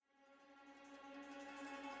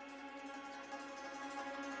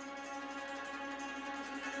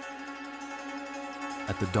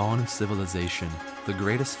At the dawn of civilization, the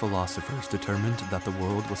greatest philosophers determined that the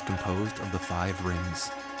world was composed of the 5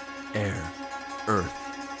 rings: air, earth,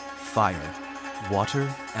 fire,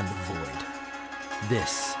 water, and the void.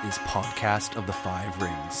 This is Podcast of the 5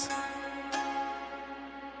 Rings.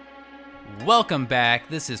 Welcome back.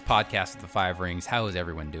 This is Podcast of the 5 Rings. How is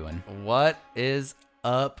everyone doing? What is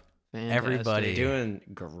up, Fantastic. everybody? Doing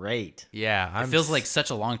great. Yeah, It feels like such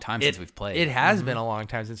a long time since we've played. It has been a long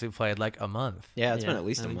time since we've played, like a month. Yeah, it's been Yeah, at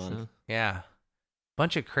least I a think month. so. Yeah.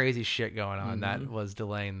 Bunch of crazy shit going on that was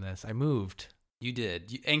delaying this. I moved. You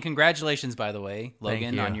did. And congratulations, by the way, Thank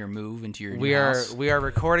Logan, you. on your move into your We new are house. we are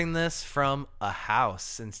recording this from a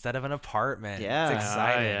house instead of an apartment. Yeah. It's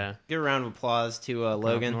exciting. yeah. Give a round of applause to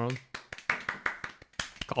Logan. World.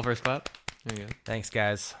 Call for a spot. There you go. Thanks,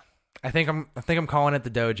 guys. I think I'm calling it the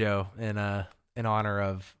dojo in honor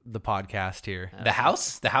of the podcast here. The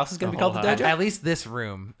house? The house is going to be The called the whole dojo? At least this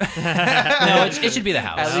room. No, it should be the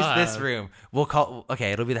house. At least this room. We'll call.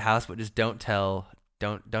 Okay, it'll be the house, but just don't tell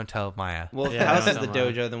Maya. Well, if Yeah, the house no, is the no.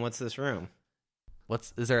 dojo, then what's this room?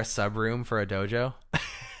 Is there a sub room for a dojo?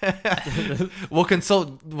 We'll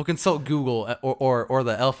consult Google or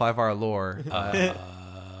the L5R lore.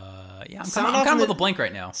 Yeah, Sound I'm off kind in of with the- a blank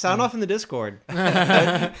right now. Sound off in the Discord.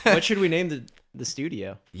 What should we name the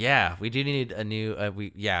studio? Yeah, we do need a new.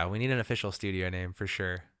 We need an official studio name for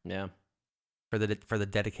sure Yeah. for the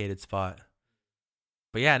dedicated spot.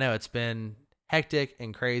 But yeah, no, it's been hectic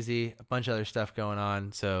and crazy. A bunch of other stuff going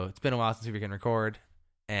on. So it's been a while since we can record,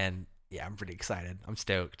 and yeah, I'm pretty excited. I'm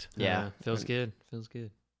stoked. Yeah. Feels good. Feels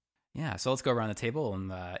good. Yeah, so let's go around the table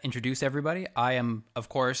and introduce everybody. I am, of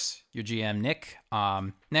course, your GM, Nick.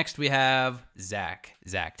 Next, we have Zach.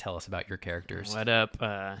 Zach, tell us about your characters. What up,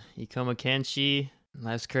 Ikoma Kenshi?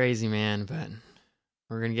 Life's crazy, man, but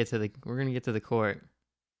we're gonna get to the court,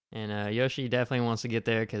 and Yoshi definitely wants to get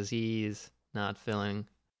there because he's not feeling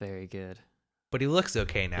very good. But he looks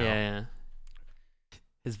okay now. Yeah,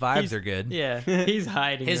 His vibes are good. yeah. He's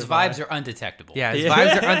hiding. His vibes are undetectable. Yeah, his Yeah.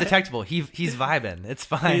 vibes are undetectable. He's vibing. It's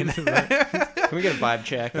fine. Can we get a vibe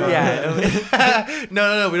check? Yeah.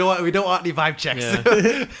 No. We don't want any vibe checks.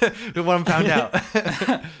 We don't want them found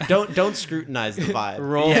out. Don't scrutinize the vibe.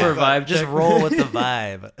 Roll for vibe. Just check. roll with the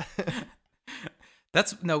vibe.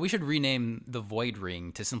 We should rename the Void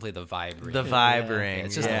Ring to simply the Vibe Ring. The vibe Yeah. ring. Yeah,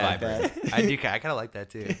 it's just the Yeah. vibe ring. I kind of like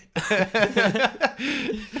that too.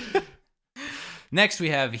 Next, we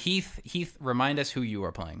have Heath. Heath, remind us who you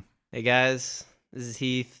are playing. Hey guys, this is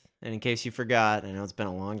Heath, and in case you forgot, I know it's been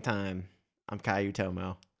a long time. I'm Caillou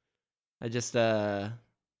Tomo. I just got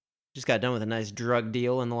done with a nice drug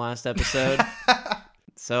deal in the last episode,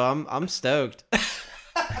 so I'm stoked.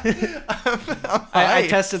 I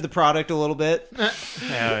tested the product a little bit.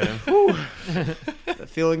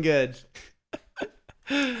 Feeling good.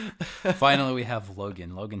 Finally, we have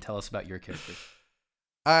Logan. Logan, tell us about your character.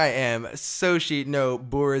 I am Soshi no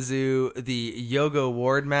Borizu, the Yoga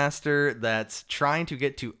Ward Master that's trying to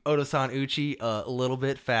get to Otosan Uchi a little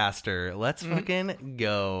bit faster. Let's fucking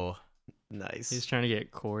go. Nice. He's trying to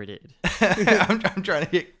get courted. I'm trying to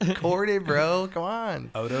get courted, bro. Come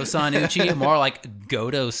on. Odo-san Uchi, more like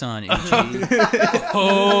Godo-san Uchi.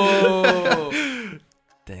 Oh,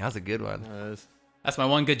 Dang, that was a good one. that's my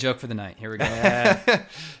one good joke for the night. Here we go.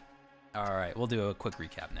 All right, we'll do a quick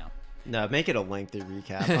recap now. No, make it a lengthy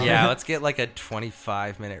recap. Yeah, let's get like a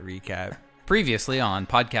 25-minute recap. Previously on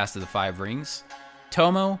Podcast of the 5 Rings,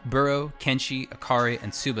 Tomo, Buro, Kenshi, Akari,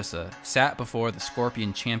 and Tsubasa sat before the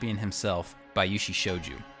Scorpion Champion himself, Bayushi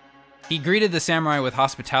Shoju. He greeted the samurai with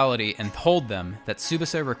hospitality and told them that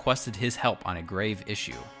Tsubasa requested his help on a grave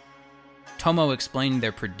issue. Tomo explained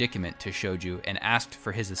their predicament to Shoju and asked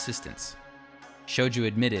for his assistance. Shoju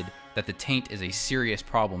admitted that the taint is a serious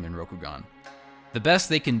problem in Rokugan. The best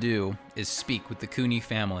they can do is speak with the Kuni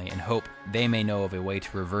family and hope they may know of a way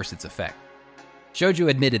to reverse its effect. Shoju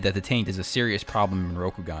admitted that the taint is a serious problem in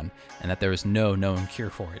Rokugan and that there is no known cure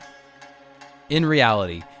for it. In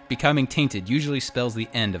reality, becoming tainted usually spells the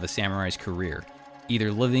end of a samurai's career,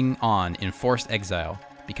 either living on in forced exile,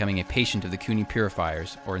 becoming a patient of the Kuni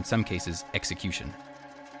purifiers, or in some cases, execution.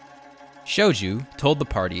 Shoju told the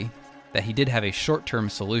party that he did have a short-term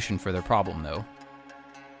solution for their problem, though.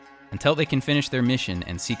 Until they can finish their mission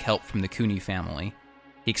and seek help from the Kuni family,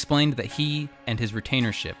 he explained that he and his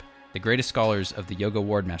retainership, the greatest scholars of the Yoga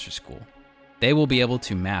Wardmaster School, they will be able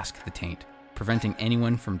to mask the taint, preventing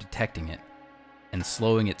anyone from detecting it, and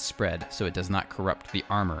slowing its spread so it does not corrupt the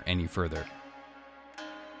armor any further.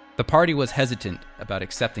 The party was hesitant about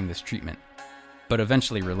accepting this treatment, but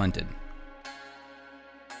eventually relented.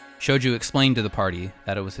 Shoju explained to the party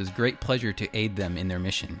that it was his great pleasure to aid them in their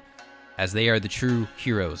mission, as they are the true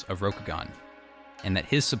heroes of Rokugan. and that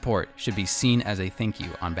his support should be seen as a thank you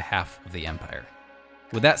on behalf of the Empire.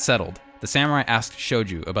 With that settled, the samurai asked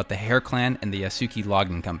Shoju about the Hair Clan and the Yasuki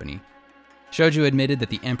Logging Company. Shoju admitted that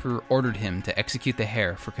the Emperor ordered him to execute the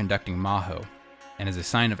Hair for conducting Maho, and as a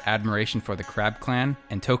sign of admiration for the Crab Clan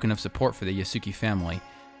and token of support for the Yasuki family,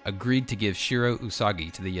 agreed to give Shiro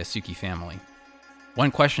Usagi to the Yasuki family.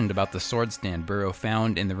 When questioned about the sword stand Buro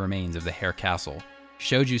found in the remains of the Hair Castle,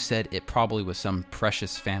 Shoju said it probably was some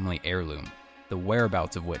precious family heirloom, the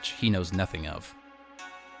whereabouts of which he knows nothing of.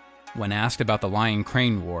 When asked about the Lion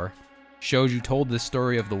Crane War, Shoju told the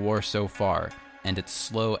story of the war so far and its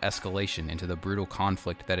slow escalation into the brutal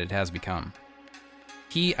conflict that it has become.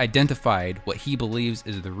 He identified what he believes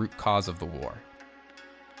is the root cause of the war: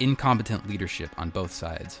 incompetent leadership on both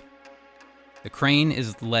sides. The Crane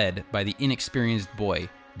is led by the inexperienced boy,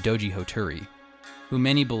 Doji Hoturi, who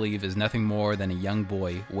many believe is nothing more than a young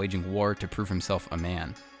boy waging war to prove himself a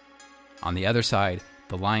man. On the other side,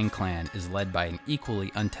 the Lion Clan is led by an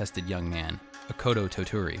equally untested young man, Akodo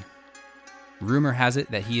Toturi. Rumor has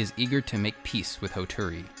it that he is eager to make peace with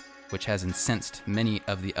Hoturi, which has incensed many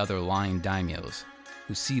of the other Lion daimyos,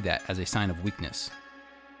 who see that as a sign of weakness.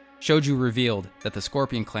 Shoju revealed that the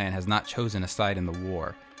Scorpion Clan has not chosen a side in the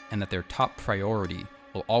war, and that their top priority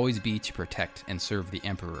will always be to protect and serve the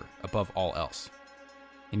Emperor above all else.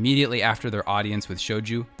 Immediately after their audience with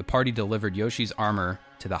Shoju, the party delivered Yoshi's armor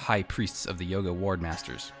to the high priests of the Yoga Ward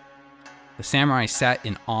Masters. The samurai sat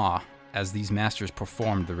in awe as these masters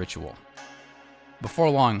performed the ritual. Before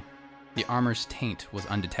long, the armor's taint was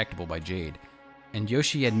undetectable by Jade, and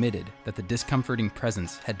Yoshi admitted that the discomforting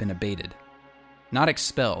presence had been abated. Not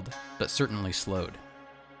expelled, but certainly slowed.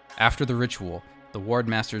 After the ritual, the Ward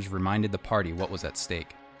Masters reminded the party what was at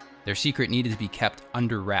stake. Their secret needed to be kept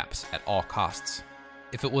under wraps at all costs.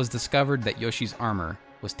 If it was discovered that Yoshi's armor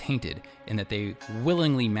was tainted and that they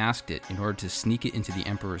willingly masked it in order to sneak it into the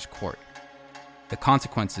Emperor's court, the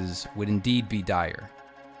consequences would indeed be dire.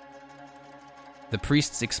 The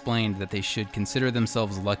priests explained that they should consider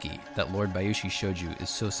themselves lucky that Lord Bayushi Shoju is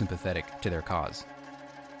so sympathetic to their cause.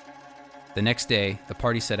 The next day, the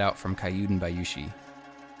party set out from Kyuden Bayushi,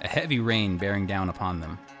 a heavy rain bearing down upon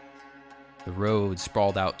them. The road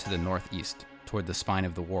sprawled out to the northeast, toward the spine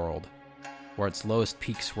of the world, where its lowest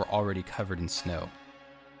peaks were already covered in snow.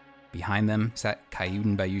 Behind them sat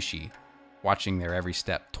Kyuden Bayushi, watching their every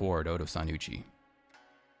step toward Odo-san Uchi.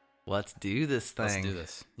 Let's do this thing. Let's do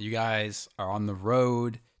this. You guys are on the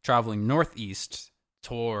road, traveling northeast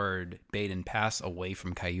toward Baden Pass, away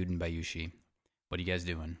from Kyuden Bayushi. What are you guys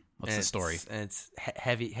doing? What's the story? It's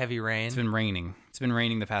heavy rain. It's been raining. It's been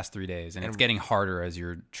raining the past 3 days, and it's getting harder as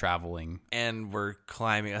you're traveling. And we're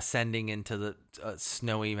ascending into the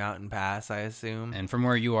snowy mountain pass, I assume. And from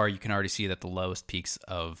where you are, you can already see that the lowest peaks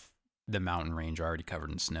of the mountain range are already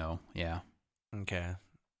covered in snow. Yeah. Okay.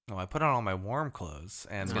 Well, I put on all my warm clothes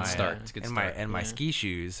and It's a my good start. It's a good start. my ski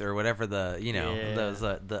shoes or whatever those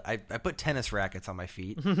I put tennis rackets on my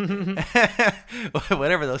feet.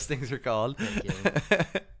 Whatever those things are called.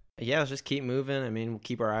 Yeah, let's just keep moving. I mean, we'll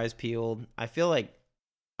keep our eyes peeled. I feel like,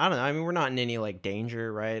 I don't know. I mean, we're not in any like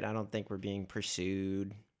danger, right? I don't think we're being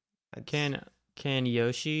pursued. Can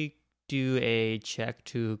Yoshi do a check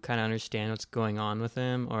to kind of understand what's going on with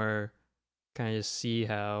him, or kind of just see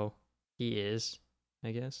how he is?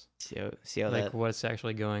 I guess. See how like that. what's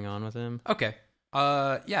actually going on with him? Okay.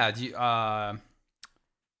 Yeah. Do you,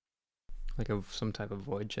 Like some type of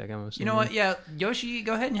void check. I'm assuming. you know what? Yeah. Yoshi,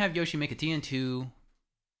 go ahead and have Yoshi make a TN2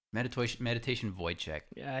 meditation void check.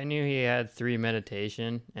 Yeah, I knew he had 3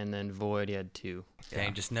 meditation, and then void he had 2.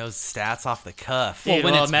 Dang, just knows stats off the cuff. Well,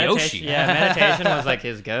 when it's Yoshi. Yeah, meditation was like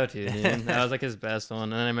his go-to, dude. That was like his best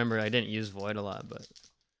one. And I remember I didn't use void a lot, but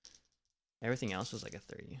everything else was like a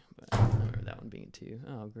 3. But I remember that one being a 2.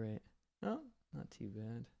 Oh, great. Oh, not too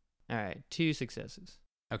bad. All right, 2 successes.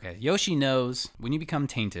 Okay. Yoshi knows when you become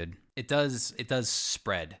tainted, it does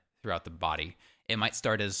spread throughout the body. It might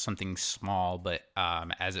start as something small, but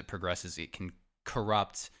as it progresses, it can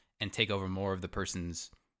corrupt and take over more of the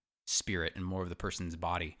person's spirit and more of the person's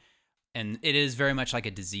body. And it is very much like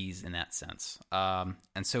a disease in that sense.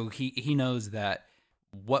 And so he knows that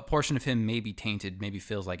what portion of him may be tainted, maybe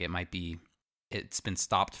feels like it's been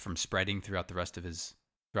stopped from spreading throughout the rest of his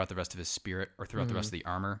spirit or throughout the rest of the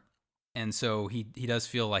armor. And so he does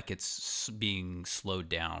feel like it's being slowed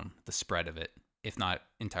down, the spread of it, if not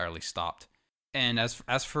entirely stopped. And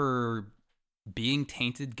as for being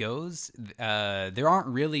tainted goes, there aren't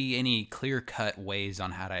really any clear-cut ways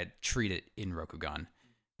on how to treat it in Rokugan.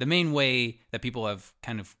 The main way that people have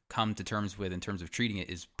kind of come to terms with in terms of treating it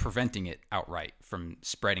is preventing it outright from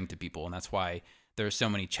spreading to people. And that's why there are so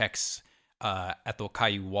many checks at the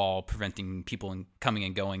Caillou Wall, preventing people coming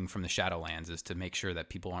and going from the Shadowlands, is to make sure that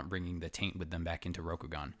people aren't bringing the taint with them back into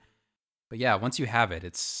Rokugan. But yeah, once you have it,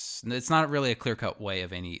 it's not really a clear-cut way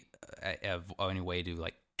of any way to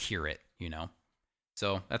like cure it, you know.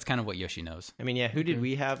 So that's kind of what Yoshi knows. I mean, yeah, who did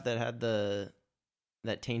we have that had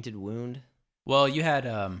that tainted wound? Well, you had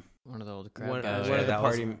One of the old crab One guys. of the that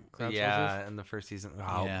was- party. crab yeah, soldiers? in the first season.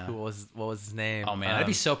 Wow, Yeah. what was his name? oh man, I'd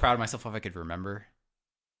be so proud of myself if I could remember.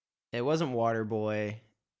 It wasn't Waterboy.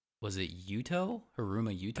 Was it Yuto?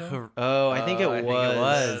 Haruma Yuto? Oh, I think it I think it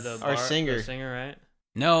was. was. Our singer. The singer, right?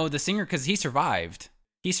 No, the singer, because he survived.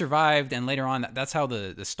 He survived, and later on, that's how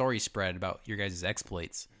the story spread about your guys'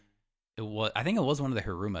 exploits. I think it was one of the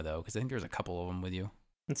Haruma, though, because I think there was a couple of them with you.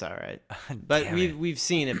 It's all right. But Damn it. we've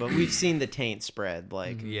seen it, but we've seen the taint spread.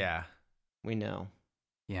 Like, Yeah. we know.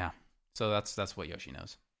 Yeah. So that's what Yoshi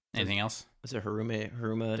knows. Anything else? Was it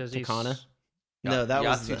Haruma Does he Takana? s- No, that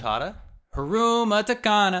was the- Yatsutada. Haruma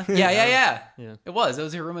Takana. Yeah. Yeah. It was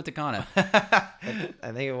Haruma Takana.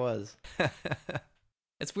 I think it was.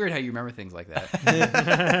 It's weird how you remember things like that.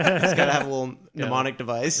 It's got to have a little mnemonic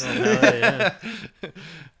device. Oh, no, yeah.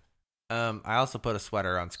 I also put a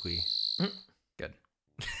sweater on Squee. Good.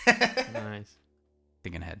 Nice.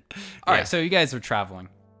 Thinking ahead. All right, so you guys are traveling.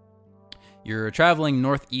 You're traveling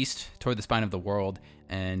northeast toward the spine of the world,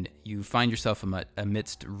 and you find yourself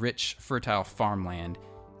amidst rich, fertile farmland,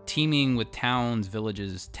 teeming with towns,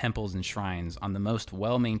 villages, temples, and shrines on the most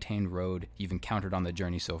well-maintained road you've encountered on the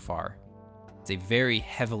journey so far. It's a very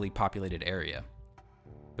heavily populated area.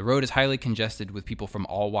 The road is highly congested with people from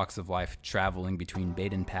all walks of life traveling between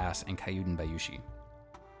Baden Pass and Kayuden Bayushi.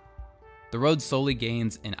 The road slowly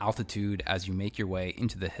gains in altitude as you make your way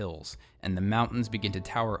into the hills, and the mountains begin to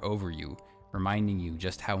tower over you, reminding you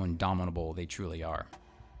just how indomitable they truly are.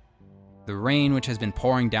 The rain, which has been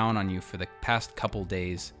pouring down on you for the past couple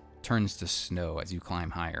days, turns to snow as you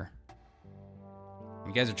climb higher.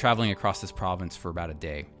 You guys are traveling across this province for about a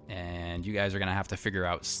day, and you guys are going to have to figure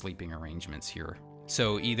out sleeping arrangements here.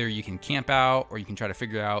 So either you can camp out, or you can try to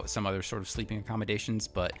figure out some other sort of sleeping accommodations,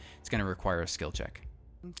 but it's going to require a skill check.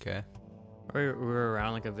 Okay. We're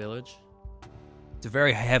around like a village. It's a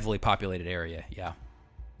very heavily populated area, yeah.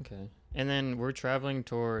 Okay. And then we're traveling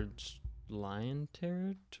towards lion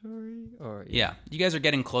territory? Or Yeah, you guys are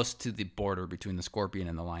getting close to the border between the Scorpion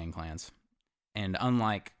and the Lion clans. And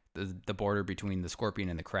unlike the border between the Scorpion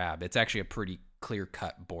and the Crab, it's actually a pretty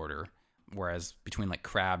clear-cut border. Whereas between like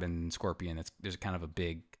Crab and Scorpion, there's kind of a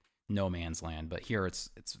big no man's land. But here it's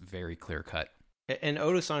very clear-cut. And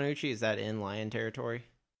Odo Sanucci, is that in lion territory?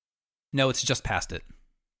 No, it's just past it.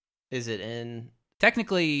 Is it in...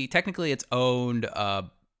 Technically, it's owned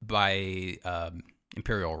by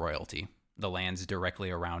Imperial royalty. The lands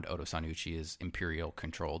directly around Odo Sanucci is Imperial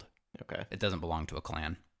controlled. Okay. It doesn't belong to a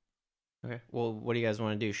clan. Okay. Well, what do you guys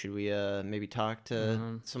want to do? Should we maybe talk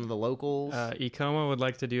to some of the locals? Ikoma would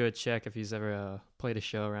like to do a check if he's ever played a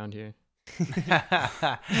show around here.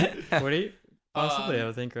 Would he? Possibly, I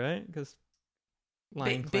would think, right? Because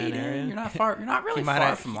Lion Clan area. You're not far. You're not really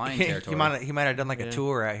far from Lion territory. He might have done like a Yeah.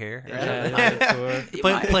 tour out here. Right? Yeah, tour. You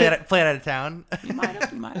play, might- play it out of town. You might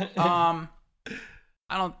have. You might have.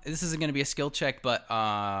 I don't. This isn't going to be a skill check, but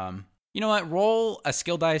you know what? Roll a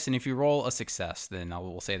skill dice, and if you roll a success, then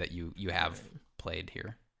we'll say that you have played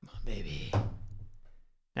here. Baby.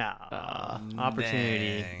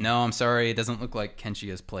 Opportunity. Dang. No, I'm sorry. It doesn't look like Kenshi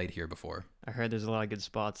has played here before. I heard there's a lot of good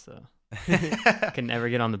spots though. Can never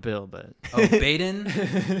get on the bill, but Oh, Baden,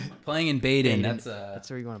 playing in Baden. Baden. That's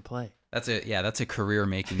where you want to play. a career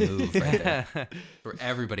making move right there, where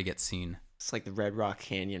everybody gets seen. It's like the Red Rock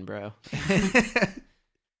Canyon, bro.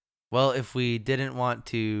 Well, if we didn't want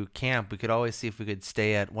to camp, we could always see if we could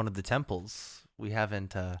stay at one of the temples. We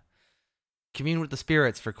haven't communed with the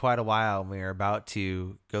spirits for quite a while, and we are about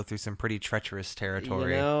to go through some pretty treacherous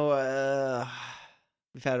territory. You know,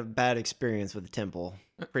 we've had a bad experience with the temple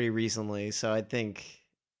pretty recently, so I think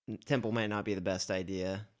temple might not be the best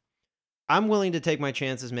idea. I'm willing to take my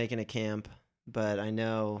chances making a camp, but I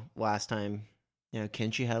know last time,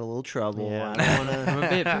 Kenshi had a little trouble. Yeah. I don't want I'm to. a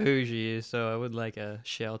bit bougie, so I would like a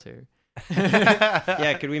shelter.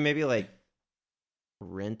 Yeah, could we maybe like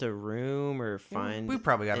rent a room or find? We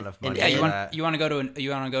probably got enough money. Yeah, for you that. want to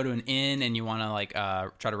go to an inn, and you want to like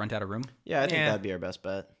try to rent out a room. Yeah, I think Yeah. that'd be our best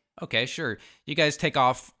bet. Okay, sure. You guys take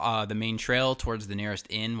off the main trail towards the nearest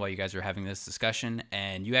inn while you guys are having this discussion,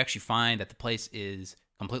 and you actually find that the place is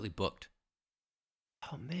completely booked.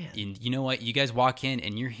 Oh man. And you know what? You guys walk in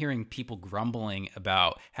and you're hearing people grumbling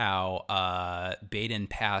about how Baden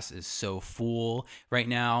Pass is so full right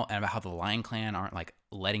now, and about how the Lion Clan aren't like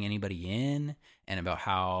letting anybody in, and about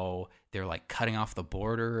how they're like cutting off the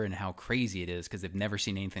border, and how crazy it is because they've never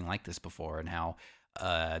seen anything like this before, and how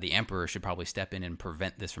the Emperor should probably step in and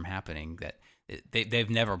prevent this from happening. That they've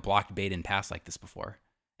never blocked Baden Pass like this before,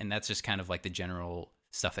 and that's just kind of like the general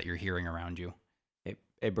stuff that you're hearing around you.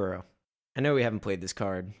 Hey, Burrow. I know we haven't played this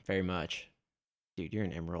card very much. Dude, you're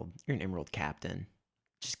an Emerald captain.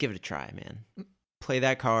 Just give it a try, man. Play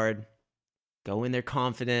that card. Go in there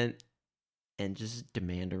confident and just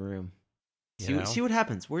demand a room. See what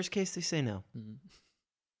happens. Worst case, they say no.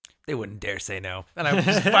 They wouldn't dare say no. And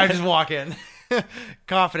I just walk in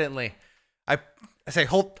confidently. I say,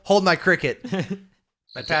 hold my cricket.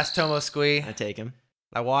 I pass Tomo Squee. I take him.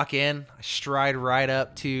 I walk in. I stride right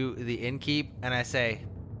up to the innkeep, and I say,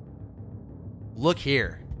 look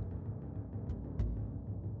here.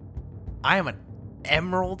 I am an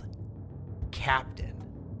Emerald captain.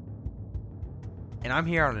 And I'm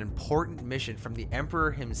here on an important mission from the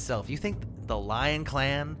Emperor himself. You think the Lion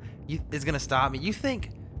Clan is going to stop me? You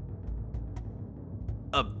think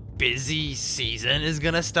a busy season is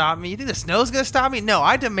going to stop me? You think the snow's going to stop me? No,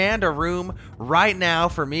 I demand a room right now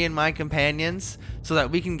for me and my companions so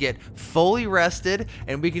that we can get fully rested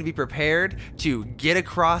and we can be prepared to get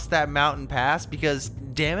across that mountain pass because,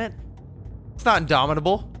 damn it, it's not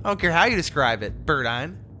indomitable. I don't care how you describe it,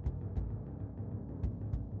 Birdine.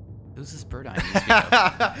 Who's this Birdine you speak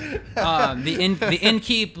of? The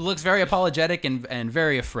innkeep looks very apologetic and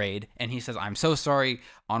very afraid, and he says, "I'm so sorry,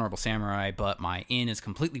 Honorable Samurai, but my inn is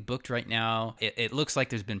completely booked right now. It looks like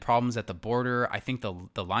there's been problems at the border. I think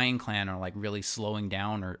the Lion Clan are like really slowing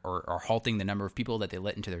down or halting the number of people that they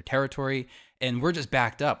let into their territory, and we're just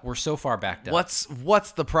backed up. We're so far backed up."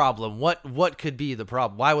 What's the problem? What could be the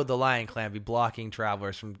problem? Why would the Lion Clan be blocking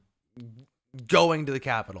travelers from going to the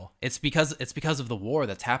capital? It's because of the war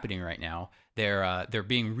that's happening right now. They're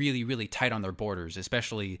being really, really tight on their borders,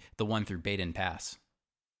 especially the one through Baden Pass.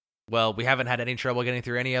 Well, we haven't had any trouble getting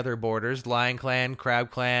through any other borders. Lion Clan, Crab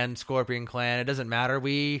Clan, Scorpion Clan, it doesn't matter.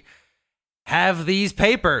 We have these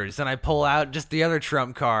papers. And I pull out just the other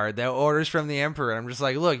trump card, the orders from the Emperor. I'm just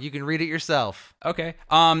like, look, you can read it yourself. Okay.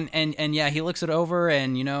 And yeah, he looks it over,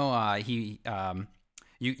 and you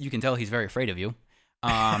can tell he's very afraid of you.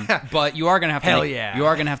 But you are gonna have to you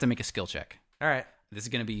are gonna have to make a skill check. All right. This is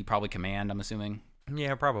gonna be probably command, I'm assuming.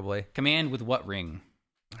 Yeah, probably. Command with what ring?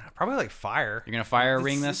 Probably like fire. You're gonna fire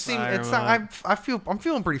ring this? I'm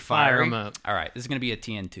feeling pretty fiery. Fire 'em up. All right, this is gonna be a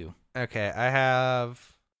TN2. Okay, I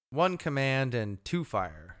have 1 command and 2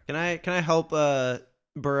 fire. Can I help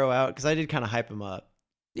Burrow out? Because I did kind of hype him up.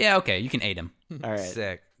 Yeah, okay, you can aid him. All right.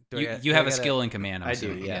 Sick. You have a skill in command, I'm I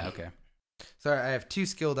do, assuming. yeah. Okay. Sorry, I have 2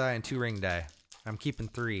 skill die and 2 ring die. I'm keeping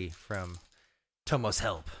 3 from Tomo's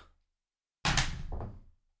help.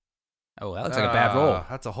 Oh, that looks like a bad roll.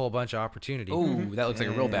 That's a whole bunch of opportunity. Oh, that looks like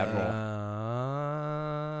a real bad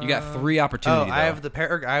roll. You got 3 opportunities. I have the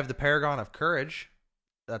Paragon of Courage.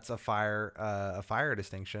 That's a fire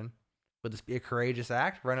distinction. Would this be a courageous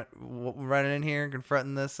act? Running in here and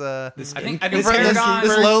confronting this I think confronting Paragon,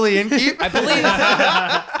 this lowly innkeep.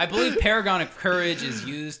 I believe Paragon of Courage is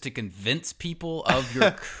used to convince people of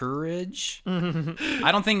your courage.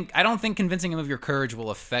 I don't think convincing him of your courage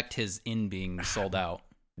will affect his inn being sold out.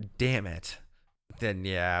 Damn it. Then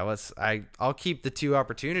yeah, I'll keep the 2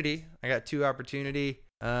 opportunity. I got 2 opportunity.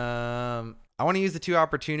 I want to use the 2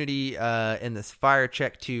 opportunity in this fire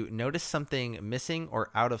check to notice something missing or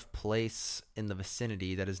out of place in the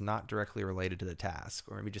vicinity that is not directly related to the task,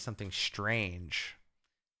 or maybe just something strange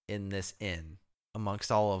in this inn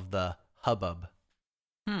amongst all of the hubbub.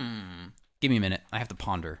 Give me a minute. I have to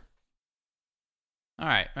ponder. All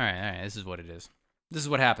right. This is what it is. This is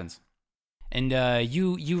what happens. And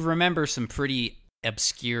you remember some pretty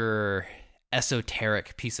obscure,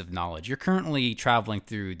 esoteric piece of knowledge. You're currently traveling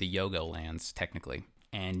through the Yogo lands, technically.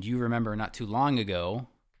 And you remember not too long ago,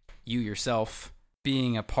 you yourself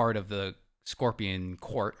being a part of the Scorpion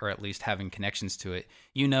court, or at least having connections to it.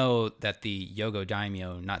 You know that the Yogo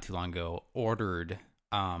daimyo not too long ago ordered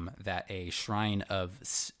that a shrine of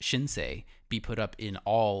Shinsei be put up in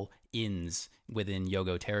all inns within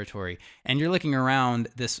Yogo territory. And you're looking around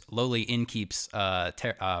this lowly innkeep's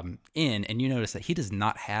inn, and you notice that he does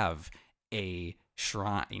not have a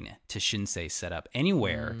shrine to Shinsei set up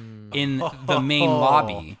anywhere in the main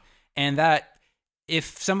lobby. And that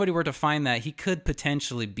if somebody were to find that, he could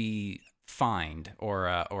potentially be fined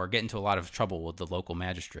or get into a lot of trouble with the local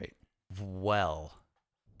magistrate. Well,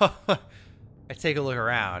 I take a look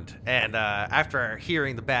around, and after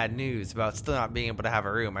hearing the bad news about still not being able to have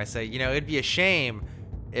a room, I say, it'd be a shame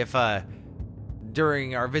if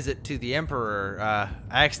during our visit to the Emperor,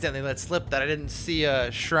 I accidentally let slip that I didn't see a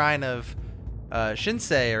shrine of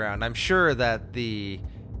Shinsei around. I'm sure that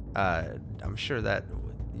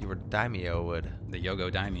your daimyo would. The Yogo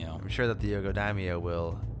Daimyo. I'm sure that the Yogo daimyo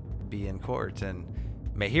will be in court and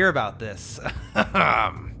may hear about this.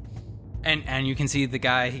 And you can see the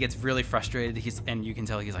guy, he gets really frustrated. And you can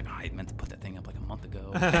tell he's like, I meant to put that thing up like a month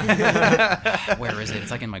ago. Where is it?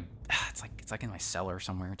 It's like in my cellar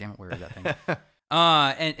somewhere. Damn it, where is that thing?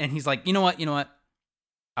 And he's like, you know what?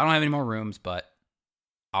 I don't have any more rooms, but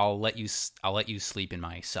I'll let you sleep in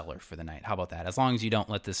my cellar for the night. How about that? As long as you don't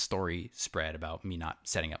let this story spread about me not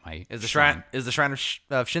setting up my shrine. Is the shrine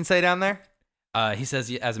of Shinsei down there? He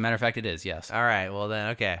says, as a matter of fact, it is. Yes. All right. Well then,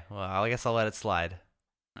 okay. Well, I guess I'll let it slide.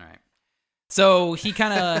 All right. So he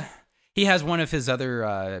he has one of his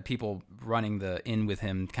other people running the inn with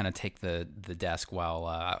him kind of take the desk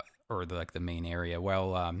while or the main area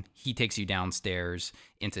while he takes you downstairs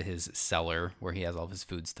into his cellar where he has all of his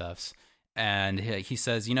foodstuffs. And he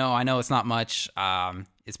says, I know it's not much.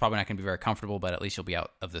 It's probably not going to be very comfortable, but at least you'll be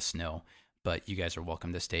out of the snow. But you guys are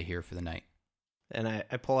welcome to stay here for the night. And I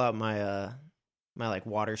pull out my my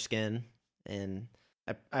water skin and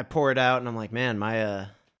I pour it out and I'm like, man, my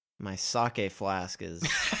sake flask is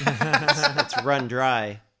it's run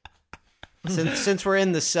dry. Since we're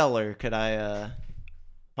in the cellar, could I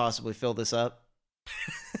possibly fill this up?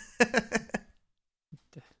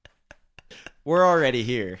 We're already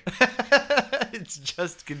here. It's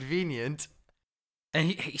just convenient.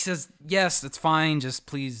 And he says, yes, it's fine. Just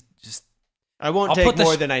please, I won't take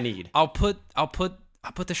more than I need. I'll put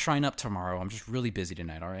the shrine up tomorrow. I'm just really busy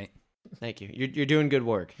tonight. All right. Thank you. You're doing good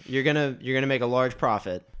work. You're gonna make a large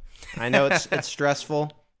profit. I know it's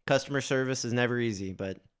stressful. Customer service is never easy,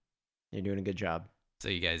 but you're doing a good job. So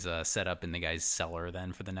you guys set up in the guy's cellar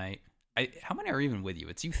then for the night. How many are even with you?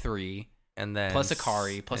 It's you three, and then plus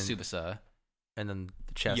Akari, plus Tsubasa, and then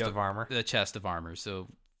the chest of armor. The chest of armor. So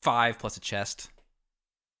 5 plus a chest,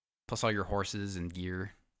 plus all your horses and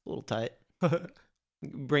gear. A little tight.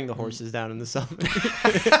 Bring the horses down in the summer.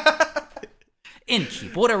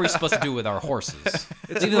 Innkeep. What are we supposed to do with our horses?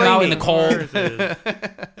 It's either out in the cold.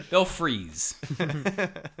 They'll freeze.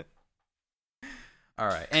 All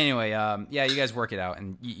right. Anyway, yeah, you guys work it out,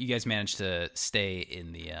 and you guys manage to stay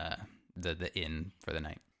in the inn for the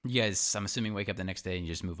night. You guys, I'm assuming, wake up the next day and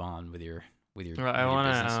you just move on with your business. I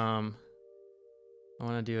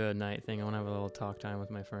want to do a night thing. I want to have a little talk time with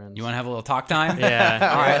my friends. You want to have a little talk time?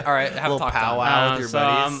 Yeah. All right. Have a little talk powwow time. with your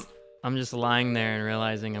buddies. I'm just lying there and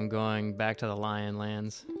realizing I'm going back to the Lion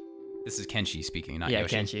Lands. This is Kenshi speaking, not Yeah,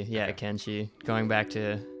 Yoshi. Kenshi. Yeah, Okay. Kenshi. Going back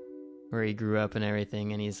to where he grew up and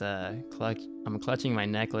everything, and he's I'm clutching my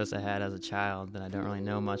necklace I had as a child that I don't really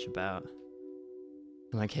know much about.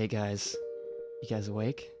 I'm like, hey guys, you guys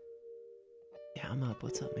awake? Yeah, I'm up.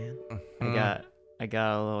 What's up, man? I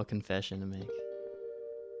got a little confession to make.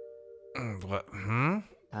 What?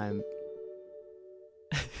 I'm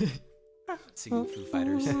Singing Foo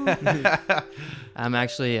Fighters. I'm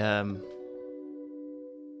actually I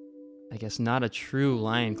guess not a true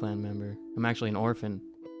Lion Clan member. I'm actually an orphan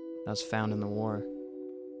that was found in the war.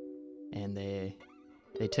 And they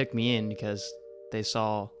took me in because they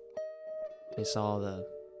saw the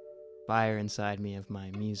fire inside me of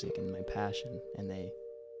my music and my passion, and they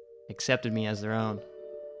accepted me as their own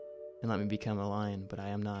and let me become a lion, but I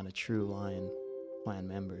am not a true Lion Clan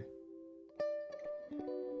member.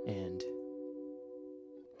 And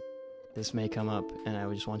this may come up, and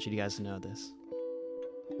I just want you guys to know this.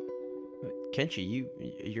 Kenshi,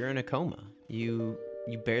 you're in a coma. You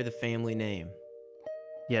bear the family name.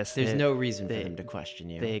 Yes, There's no reason for them to question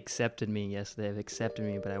you. They accepted me. Yes, they've accepted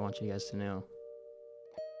me, but I want you guys to know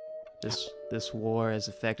this war has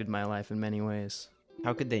affected my life in many ways.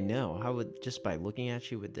 How could they know? How would, just by looking at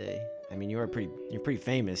you, would they? I mean, you're pretty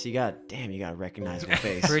famous. You got a recognizable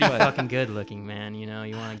face. Pretty fucking good looking, man. You know,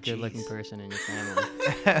 you want a good looking person in your family.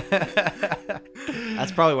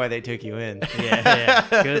 That's probably why they took you in.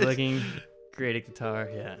 Yeah. Good looking, great at guitar.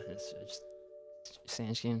 Yeah, it's just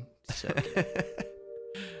Sandskin. So good.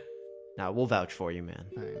 Now we'll vouch for you, man.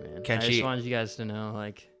 All right, man. Kenshi- I just wanted you guys to know,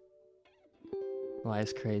 like,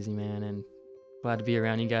 life's crazy, man, and glad to be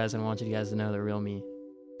around you guys. And I want you guys to know the real me.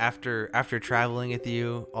 After traveling with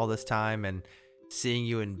you all this time and seeing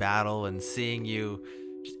you in battle and seeing you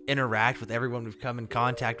just interact with everyone we've come in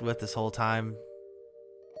contact with this whole time,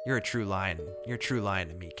 you're a true lion. You're a true lion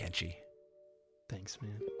to me, Kenshi. Thanks,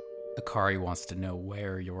 man. Akari wants to know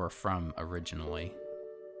where you're from originally.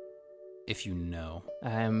 If you know.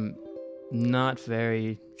 I'm not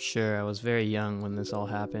very sure. I was very young when this all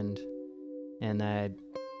happened, and I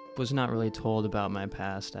was not really told about my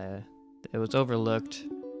past. It was overlooked.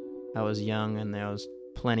 I was young, and there was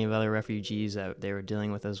plenty of other refugees that they were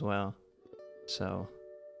dealing with as well. So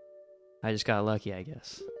I just got lucky, I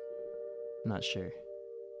guess. I'm not sure.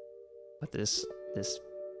 But this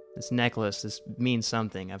necklace, this means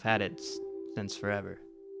something. I've had it since forever.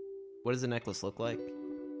 What does the necklace look like?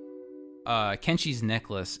 Kenshi's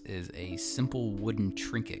necklace is a simple wooden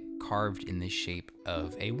trinket carved in the shape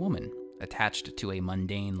of a woman, attached to a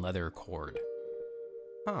mundane leather cord.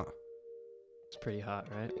 Huh. It's pretty hot,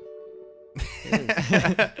 right?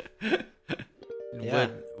 Yeah.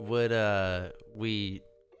 Would we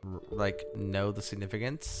like know the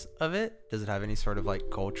significance of it? Does it have any sort of like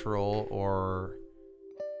cultural or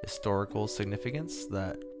historical significance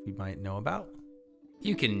that we might know about?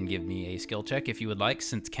 You can give me a skill check if you would like,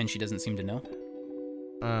 since Kenshi doesn't seem to know.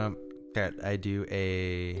 Could I do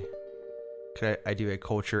a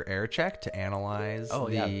culture air check to analyze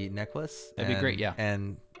the necklace? That'd be great, yeah.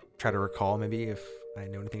 And try to recall maybe if I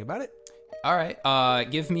know anything about it. All right,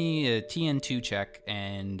 give me a TN2 check,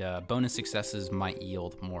 and bonus successes might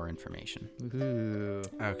yield more information. Ooh.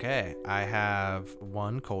 Okay, I have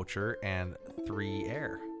 1 culture and 3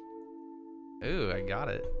 air. Ooh, I got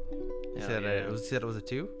it. You said it was a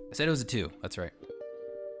 2? I said it was a 2. That's right.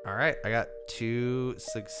 All right, I got 2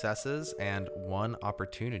 successes and 1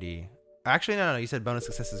 opportunity. Actually, no, you said bonus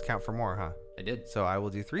successes count for more, huh? I did. So I will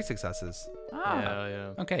do 3 successes.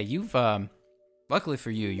 Yeah. Okay, you've luckily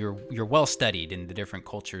for you, you're well studied in the different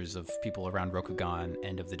cultures of people around Rokugan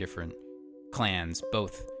and of the different clans,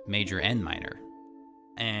 both major and minor.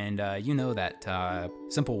 And you know that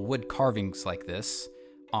simple wood carvings like this,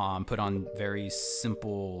 put on very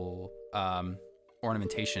simple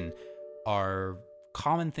ornamentation, are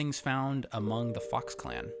common things found among the Fox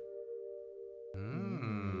clan.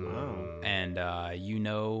 Wow. And you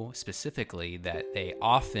know specifically that they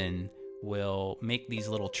often will make these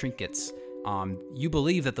little trinkets. You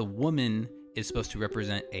believe that the woman is supposed to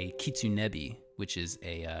represent a kitsunebi, which is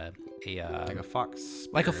a Like a fox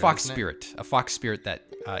spirit, like a fox isn't it? spirit, a fox spirit that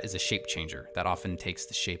is a shape changer that often takes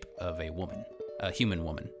the shape of a woman, a human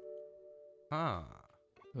woman. Huh.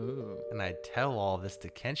 Ooh. And I tell all this to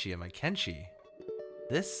Kenshi. I'm like, Kenshi,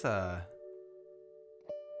 this, I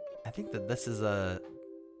think that this is a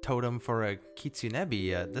totem for a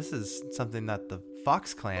kitsunebi. This is something that the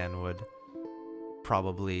Fox clan would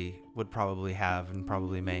probably have and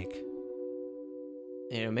probably make.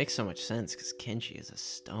 And it makes so much sense because Kenshi is a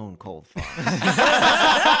stone cold fox.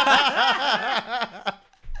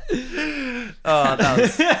 Oh, that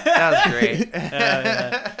was great.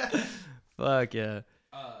 Yeah. Fuck yeah.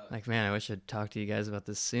 Like, man, I wish I'd talked to you guys about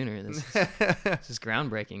this sooner. This is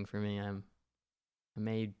groundbreaking for me. I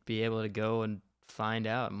may be able to go and find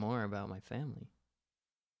out more about my family.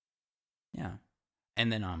 Yeah.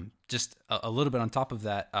 And then just a little bit on top of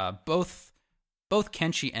that, both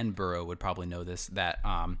Kenshi and Burrow would probably know this, that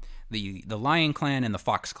the Lion Clan and the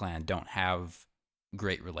Fox Clan don't have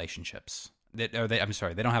great relationships. They don't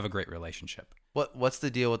have a great relationship. What's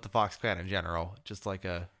the deal with the Fox clan in general? Just like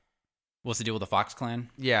a... What's the deal with the Fox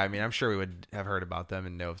Clan? Yeah, I mean, I'm sure we would have heard about them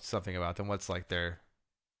and know something about them. What's like their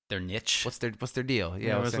niche? What's their deal?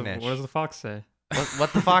 Yeah, what's their niche? What does the fox say?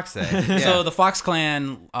 What the Fox say? Yeah. So the Fox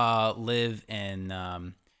Clan live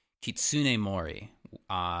in Kitsune Mori.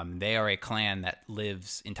 They are a clan that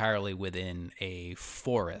lives entirely within a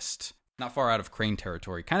forest, not far out of Crane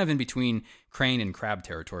territory, kind of in between Crane and Crab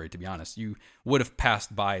territory, to be honest. You would have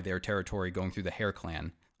passed by their territory going through the Hare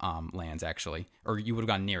Clan lands, actually. Or you would have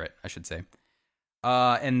gone near it, I should say.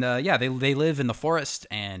 They live in the forest,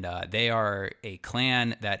 and they are a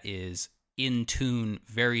clan that is in tune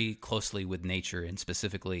very closely with nature, and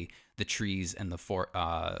specifically the trees and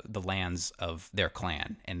the lands of their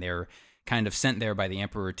clan. And they're kind of sent there by the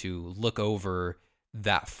emperor to look over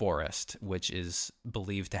that forest, which is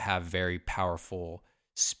believed to have very powerful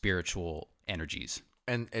spiritual energies.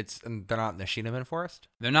 And they're not in the Shinamen forest?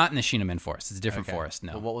 They're not in the Shinamen forest. It's a different Okay. forest,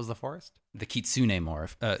 no. Well, what was the forest? The Kitsune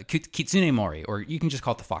Mori, or you can just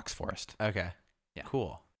call it the Fox Forest. Okay. Yeah.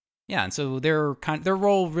 Cool. Yeah, and so their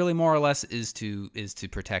role really more or less is to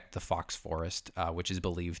protect the Fox Forest, which is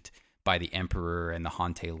believed by the Emperor and the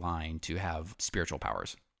Hante line to have spiritual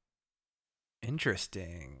powers.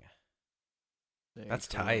 Interesting. Very That's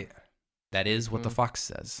cool. tight. That is what the Fox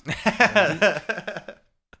says.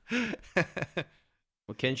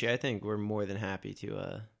 Well, Kenshi, I think we're more than happy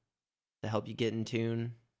to help you get in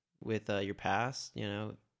tune with your past. You know,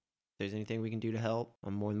 if there's anything we can do to help,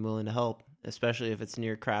 I'm more than willing to help, especially if it's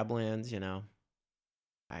near Crablands. You know,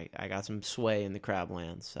 I got some sway in the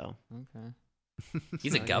Crablands, so Okay.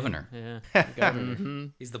 He's a Okay. governor. Yeah. governor.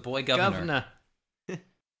 Mhm. He's the boy governor.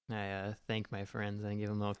 I thank my friends and give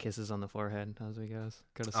them little kisses on the forehead as we go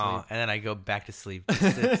to sleep. Oh, and then I go back to sleep.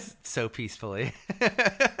 It's so peacefully.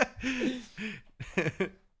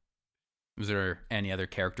 Was there any other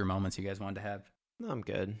character moments you guys wanted to have? No, I'm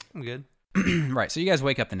good. I'm good. Right, so you guys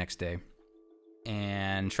wake up the next day,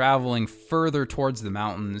 and traveling further towards the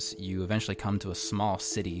mountains, you eventually come to a small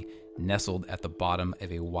city nestled at the bottom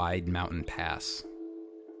of a wide mountain pass.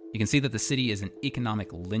 You can see that the city is an economic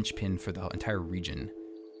linchpin for the entire region,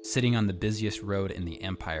 sitting on the busiest road in the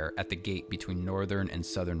empire at the gate between northern and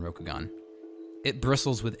southern Rokugan. It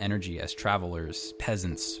bristles with energy as travelers,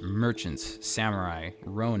 peasants, merchants, samurai,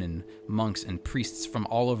 ronin, monks, and priests from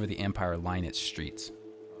all over the empire line its streets.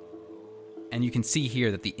 And you can see here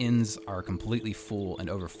that the inns are completely full and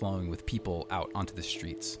overflowing with people out onto the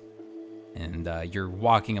streets. And you're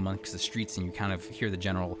walking amongst the streets and you kind of hear the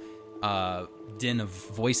general din of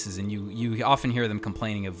voices, and you often hear them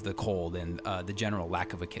complaining of the cold and the general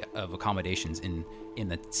lack of accommodations in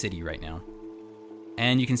the city right now.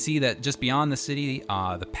 And you can see that just beyond the city,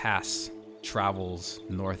 the pass travels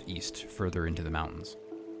northeast further into the mountains.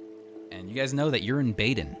 And you guys know that you're in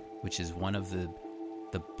Baden, which is one of the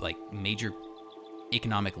like major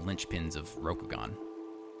economic linchpins of Rokugan.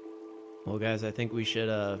 Well, guys, I think we should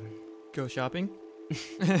Go shopping?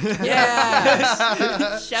 Yes!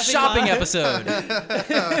 Shopping episode.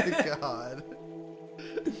 Oh, God.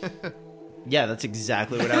 Yeah, that's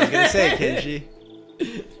exactly what I was gonna say, Kenji.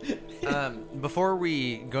 Before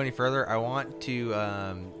we go any further, I want to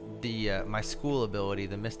my school ability,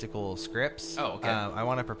 the mystical scripts. Oh, okay. I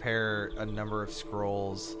want to prepare a number of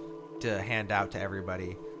scrolls to hand out to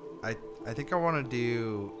everybody. I think I want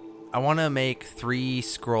to make 3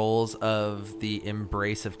 scrolls of the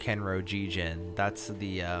Embrace of Kenro Jijin. That's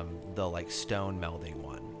the like stone melding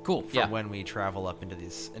one. Cool. For Yeah. when we travel up into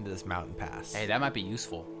this mountain pass. Hey, that might be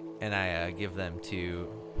useful. And I give them to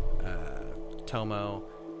Tomo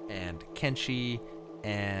and Kenshi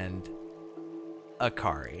and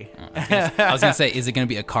Akari. I was gonna say, is it gonna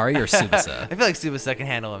be Akari or Tsubasa? I feel like Tsubasa can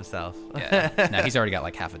handle himself. Yeah. No, he's already got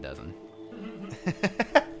like half a dozen.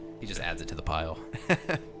 He just adds it to the pile.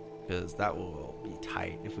 Because that will be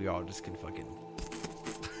tight if we all just can fucking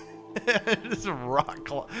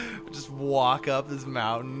just walk up this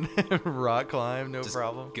mountain, rock climb, no Just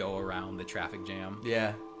problem. go around the traffic jam.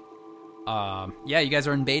 Yeah. Yeah, you guys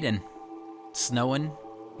are in Baden. Snowing.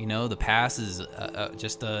 You know, the pass is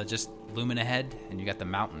just looming ahead, and you got the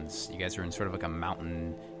mountains. You guys are in sort of like a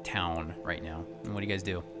mountain town right now. And what do you guys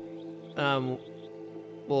do?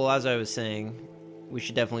 Well, as I was saying, we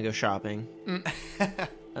should definitely go shopping.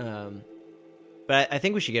 But I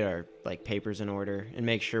think we should get our like papers in order and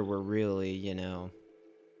make sure we're really,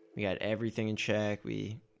 we got everything in check.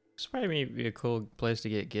 It's probably maybe a cool place to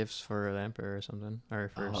get gifts for the emperor or something,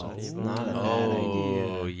 or for some it's people. not a bad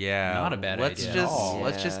Oh idea. yeah, Not a bad let's idea at Just all.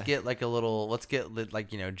 let's Yeah. just get like a little. Let's get like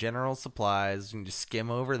general supplies. We can just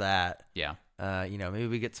skim over that. Yeah. Maybe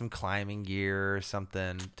we get some climbing gear or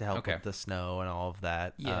something to help Okay. with the snow and all of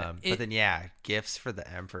that. Yeah, but then gifts for the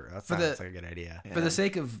emperor. That For sounds like a good idea. For the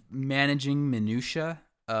sake of managing minutia,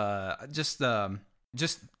 just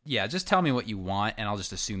tell me what you want, and I'll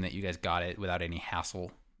just assume that you guys got it without any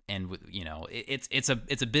hassle. And it's a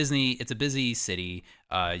busy city.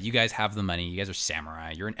 You guys have the money. You guys are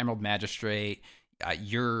samurai. You're an emerald magistrate.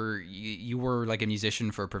 You were like a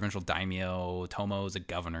musician for a provincial daimyo. Tomo's a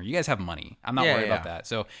governor. You guys have money. I'm not worried about that.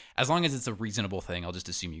 So as long as it's a reasonable thing, I'll just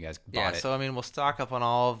assume you guys bought it. So I mean, we'll stock up on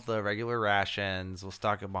all of the regular rations. We'll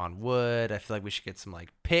stock up on wood. I feel like we should get some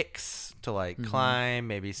like picks to like climb.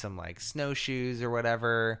 Maybe some like snowshoes or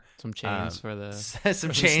whatever. Some chains for the.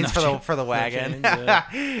 Some chains for the wagon.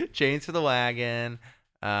 chains, Chains for the wagon.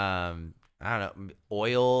 I don't know,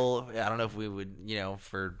 oil. I don't know if we would,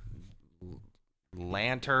 for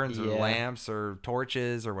lanterns or lamps or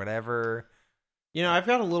torches or whatever. I've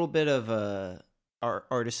got a little bit of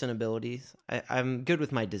artisan abilities. I'm good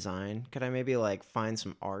with my design. Could I maybe like find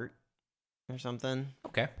some art or something?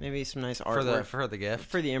 Okay. Maybe some nice for artwork for the gift.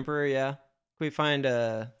 for the emperor. Yeah. Can we find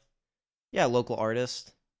a local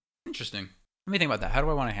artist? Interesting. Let me think about that. How do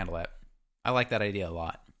I want to handle that? I like that idea a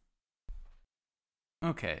lot.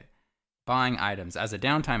 Okay. Buying items. As a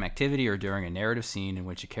downtime activity or during a narrative scene in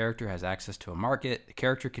which a character has access to a market, the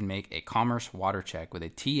character can make a commerce water check with a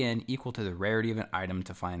TN equal to the rarity of an item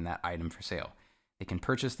to find that item for sale. They can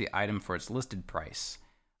purchase the item for its listed price.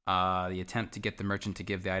 The attempt to get the merchant to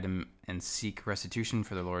give the item and seek restitution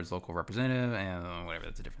for the lord's local representative, and whatever,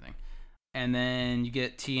 that's a different thing. And then you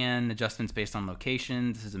get TN adjustments based on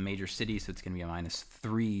location. This is a major city, so it's going to be a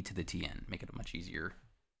 -3 to the TN. Make it a much easier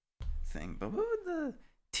thing. But what would the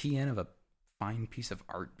TN of a fine piece of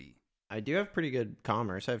art be? I do have pretty good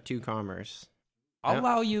commerce. I have 2 commerce. I'll Yeah.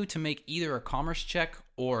 allow you to make either a commerce check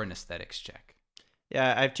or an aesthetics check.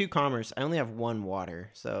 Yeah, I have 2 commerce. I only have 1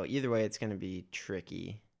 water, so either way, it's going to be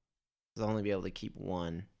tricky. 'Cause I'll only be able to keep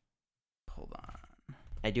 1. Hold on.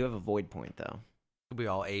 I do have a void point though. We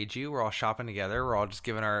all aid you. We're all shopping together. We're all just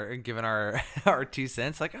giving our our 2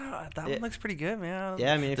 cents. Like, oh, that Yeah. one looks pretty good, man.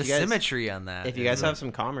 Yeah, I mean, if the you guys, symmetry on that. if you guys have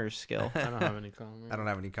some commerce skill, I don't have any comment. I don't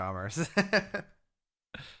have any commerce.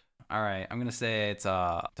 All right, I'm gonna say it's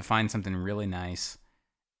to find something really nice.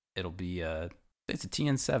 It'll be it's a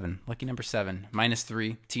TN7, lucky number 7,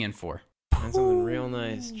 -3, TN4. find something real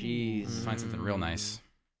nice. Jeez. Find something real nice.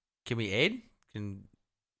 Can we aid? Can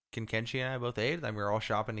Kenshi and I both aid? Then we're all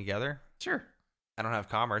shopping together. Sure. I don't have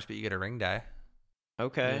commerce, but you get a ring die.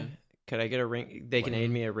 Okay. Yeah. Could I get a ring? They can aid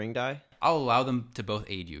me a ring die. I'll allow them to both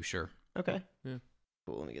aid you. Sure. Okay. Yeah.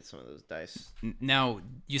 Cool. Let me get some of those dice. Now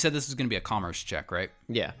you said this was gonna be a commerce check, right?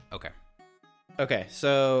 Yeah. Okay. Okay.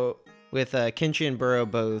 So with Kinchi and Burrow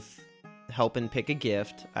both helping pick a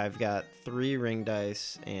gift, I've got 3 ring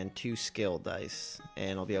dice and 2 skill dice,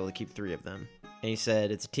 and I'll be able to keep 3 of them. And he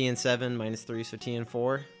said it's a TN7 -3, so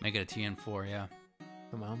TN4. Make it a TN4. Yeah.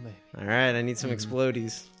 Come on, baby. All right. I need some Mhm.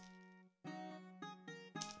 explodies.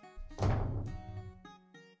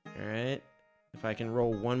 All right. If I can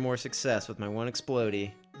roll 1 more success with my 1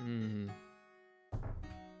 explodey. Mm.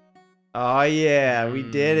 Oh yeah, we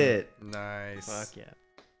did it. Nice. Fuck yeah.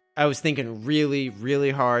 I was thinking really,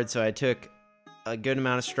 really hard, so I took a good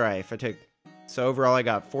amount of strife. So overall I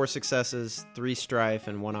got 4 successes, 3 strife,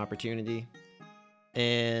 and 1 opportunity.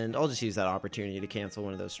 And I'll just use that opportunity to cancel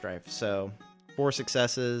one of those strife. So 4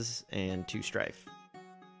 successes and 2 strife.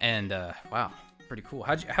 And wow, pretty cool.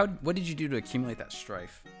 What did you do to accumulate that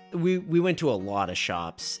strife? We went to a lot of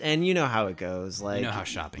shops, and you know how it goes. Like, You know how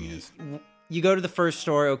shopping is. You go to the first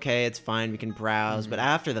store, okay, it's fine, we can browse. But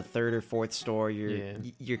after the 3rd or 4th store,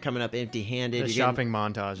 you're coming up empty-handed. The you're shopping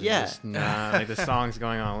montage is Yeah. just not, like the song's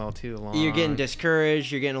going on a little too long. You're getting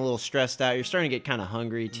discouraged. You're getting a little stressed out. You're starting to get kind of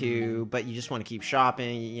hungry too, but you just want to keep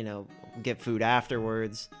shopping. You know, get food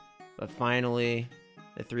afterwards. But finally,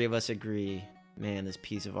 the 3 of us agree. Man, this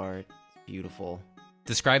piece of art is beautiful.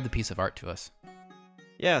 Describe the piece of art to us.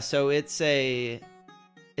 Yeah, so it's a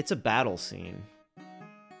battle scene,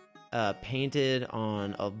 painted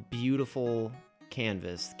on a beautiful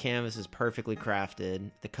canvas. The canvas is perfectly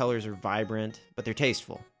crafted. The colors are vibrant, but they're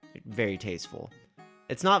tasteful. They're very tasteful.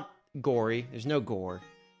 It's not gory. There's no gore,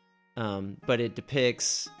 but it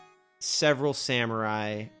depicts several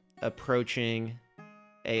samurai approaching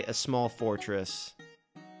a small fortress,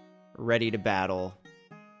 ready to battle,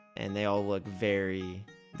 and they all look very,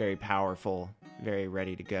 very powerful, very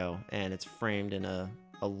ready to go. And it's framed in a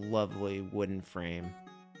lovely wooden frame,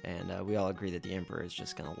 and we all agree that the Emperor is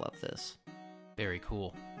just gonna love this. Very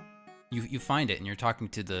cool. You find it and you're talking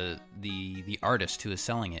to the artist who is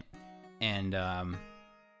selling it, and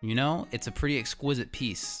you know it's a pretty exquisite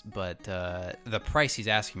piece, but the price he's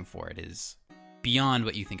asking for it is beyond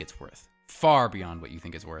what you think it's worth, far beyond what you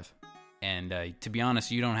think it's worth. And to be honest,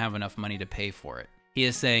 you don't have enough money to pay for it. He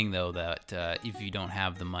is saying though that if you don't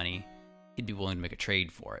have the money, he'd be willing to make a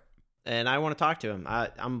trade for it. And I want to talk to him.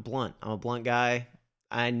 I'm blunt. I'm a blunt guy.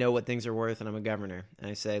 I know what things are worth, and I'm a governor. And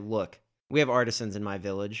I say, look, we have artisans in my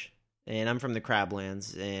village, and I'm from the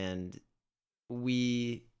Crablands, and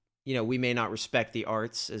we may not respect the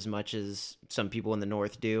arts as much as some people in the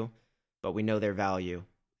north do, but we know their value.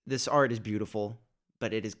 This art is beautiful,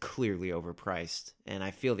 but it is clearly overpriced, and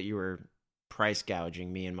I feel that you were price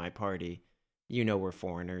gouging me and my party. You know we're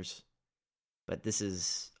foreigners, but this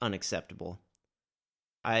is unacceptable.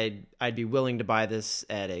 I'd be willing to buy this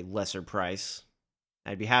at a lesser price.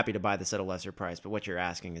 I'd be happy to buy this at a lesser price, but what you're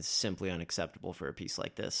asking is simply unacceptable for a piece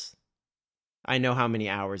like this. I know how many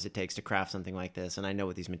hours it takes to craft something like this, and I know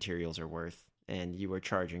what these materials are worth, and you are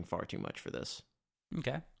charging far too much for this.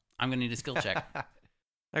 Okay, I'm gonna need a skill check.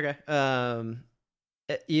 Okay.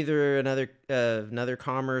 Either another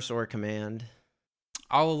commerce or command.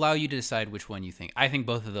 I'll allow you to decide which one you think. I think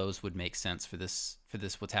both of those would make sense for this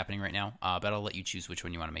what's happening right now. But I'll let you choose which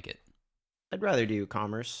one you want to make it. I'd rather do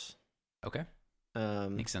commerce. Okay,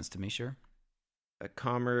 makes sense to me. Sure. A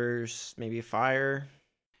commerce, maybe a fire.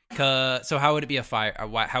 So how would it be a fire?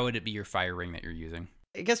 How would it be your fire ring that you're using?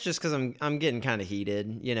 I guess just because I'm getting kind of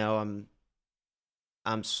heated. You know,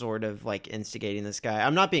 I'm sort of like instigating this guy.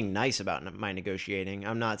 I'm not being nice about my negotiating.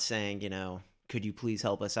 I'm not saying, could you please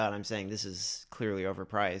help us out? I'm saying this is clearly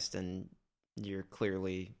overpriced, and you're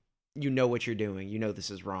clearly you know what you're doing. You know this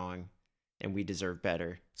is wrong, and we deserve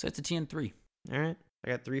better. So it's a TN3. All right. I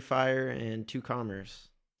got 3 fire and 2 commerce.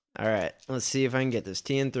 All right. Let's see if I can get this.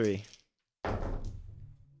 TN3.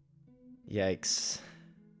 Yikes.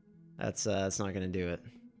 That's not going to do it.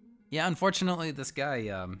 Yeah, unfortunately, this guy,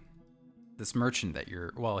 this merchant that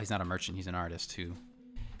well, he's not a merchant, he's an artist who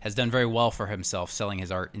has done very well for himself selling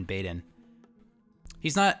his art in Baden.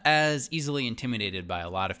 He's not as easily intimidated by a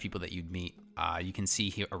lot of people that you'd meet. You can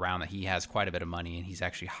see around that he has quite a bit of money, and he's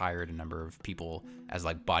actually hired a number of people as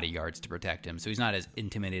like bodyguards to protect him. So he's not as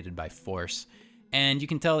intimidated by force. And you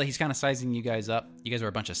can tell that he's kind of sizing you guys up. You guys are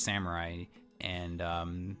a bunch of samurai,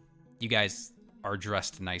 and you guys are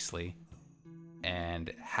dressed nicely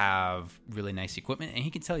and have really nice equipment, and he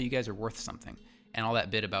can tell you guys are worth something. And all that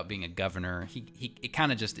bit about being a governor, it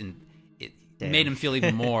kind of just made him feel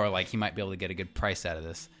even more like he might be able to get a good price out of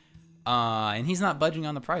this. And he's not budging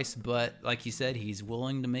on the price, but like you said, he's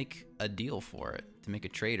willing to make a deal for it, to make a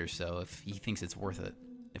trade or so if he thinks it's worth it,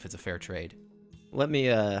 if it's a fair trade. Let me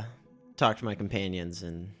talk to my companions,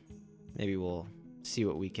 and maybe we'll see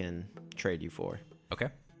what we can trade you for. Okay.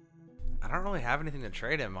 I don't really have anything to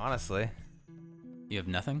trade him, honestly. You have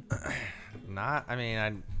nothing? Not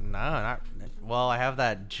well, I have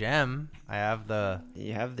that gem. I have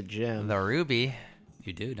You have the gem. the ruby.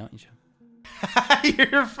 You do, don't you, Joe?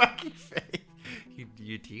 Your fucking face.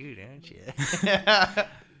 You do, don't you?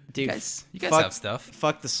 Dude, You guys fuck, have stuff.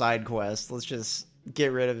 Fuck the side quest. Let's just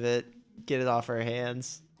get rid of it. Get it off our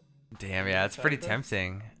hands. Damn, yeah, it's pretty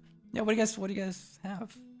tempting. Yeah, what do you guys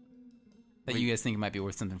have that you guys think might be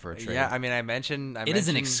worth something for a trade? Yeah, I mean, I mentioned it is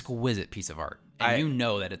an exquisite piece of art, and you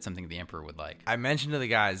know that it's something the Emperor would like. I mentioned to the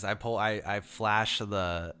guys, I flashed it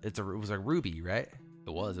was a ruby, right? It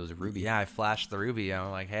was a ruby. Yeah, I flashed the ruby.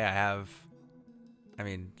 I'm like, hey, I have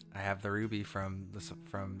the ruby from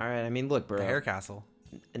All right, I mean, look, the bro. Hair Castle.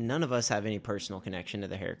 None of us have any personal connection to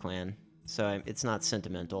the Hair Clan, so it's not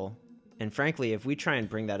sentimental. And frankly, if we try and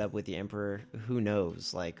bring that up with the Emperor, who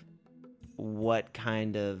knows, like, what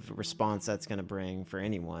kind of response that's going to bring for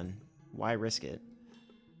anyone. Why risk it?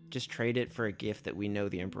 Just trade it for a gift that we know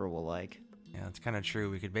the Emperor will like. Yeah, it's kind of true.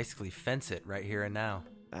 We could basically fence it right here and now.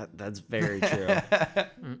 That's very true.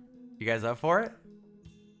 You guys up for it?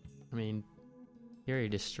 I mean, you already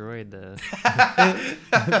destroyed the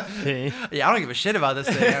thing. Yeah, I don't give a shit about this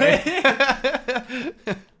thing. I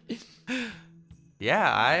mean, yeah,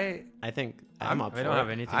 I think I'm up We for don't it. have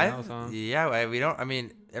anything else on. Yeah, we don't. I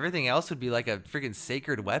mean, everything else would be like a freaking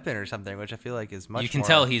sacred weapon or something, which I feel like is much. You can more...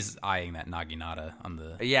 tell he's eyeing that Naginata on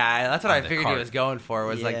the. Yeah, that's what on I the figured cart. he was going for.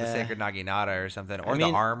 Was like the Yeah. sacred Naginata or something, or I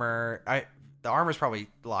mean- the armor. The armor's probably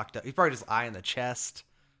locked up. He's probably just eyeing the chest.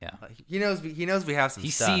 Yeah. Like, he knows we have some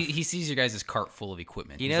He stuff. he sees your guys' cart full of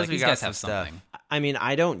equipment. He He's knows like, we these got guys some have stuff. something. I mean,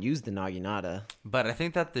 I don't use the Naginata. But I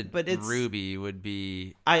think that the But it's- ruby would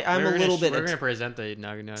be. I'm a little bit... We're gonna present the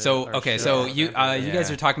Naginata. So or okay, show so the you Emperor. you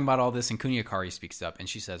guys are talking about all this, and Kunyakari speaks up, and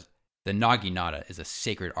she says the Naginata is a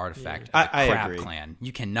sacred artifact of the I Crab agree. Clan.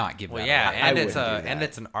 You cannot give Well, that yeah, away. and I it's wouldn't do and that.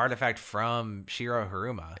 it's an artifact from Shiro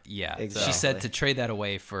Haruma. Yeah, Exactly. she said to trade that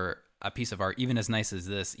away for a piece of art, even as nice as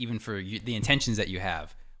this, even for the intentions that you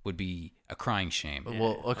have, would be a crying shame.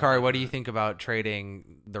 Well, Akari, what do you think about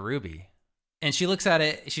trading the ruby? And she looks at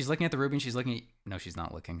it. She's looking at the ruby, and she's looking at... No, she's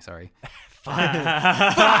not looking. Sorry.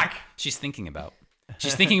 Fuck! She's thinking about.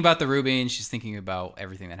 She's thinking about the ruby, and she's thinking about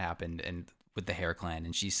everything that happened and with the Hair Clan.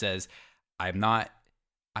 And she says, I'm not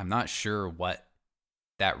sure what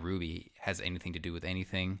that ruby has anything to do with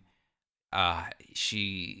anything.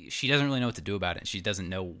 She doesn't really know what to do about it. She doesn't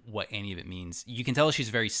know what any of it means. You can tell she's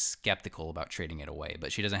very skeptical about trading it away,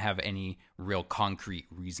 but she doesn't have any real concrete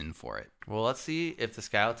reason for it. Well, let's see if this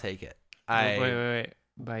guy will take it. Wait.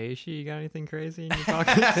 Bayushi, you got anything crazy in your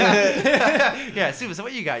pocket? Yeah, Suba, so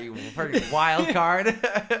what you got? You fucking wild card?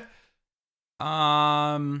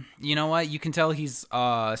 You know what? You can tell he's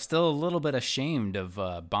still a little bit ashamed of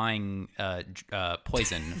buying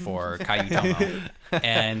poison for Kayutomo,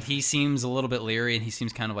 and he seems a little bit leery, and he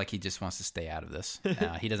seems kind of like he just wants to stay out of this.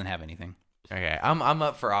 He doesn't have anything. Okay, I'm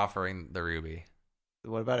up for offering the ruby.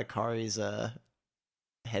 What about Akari's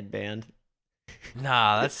headband?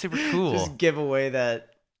 Nah, that's super cool. Just give away that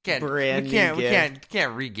brand we new can't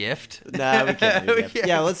gift. re-gift. Nah, we can't do We that. can't.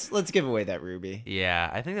 Yeah, let's give away that ruby. Yeah,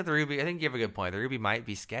 I think you have a good point. The ruby might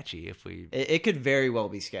be sketchy if we It could very well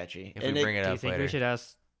be sketchy. if we bring it Do you up think later. we should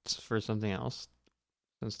ask for something else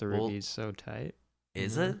since the Well, ruby's so tight?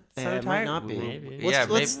 Is it so Yeah, it tight? might not be. Maybe. Yeah,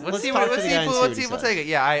 Let's see talk what to the guy and see what he we'll says. take it.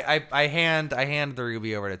 Yeah, I hand the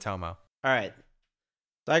ruby over to Tomo. All right.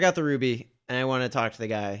 So I got the ruby, and I want to talk to the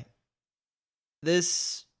guy.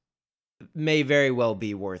 This may very well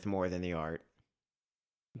be worth more than the art.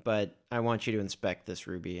 but I want you to inspect this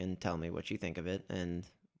ruby and tell me what you think of it and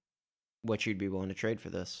what you'd be willing to trade for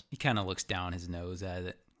this. He kind of looks down his nose at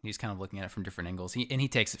it. He's kind of looking at it from different angles. He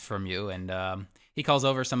takes it from you, and he calls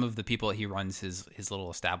over some of the people that he runs his little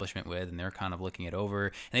establishment with, and they're kind of looking it over.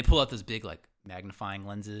 And they pull out those big like magnifying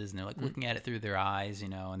lenses, and they're like looking at it through their eyes,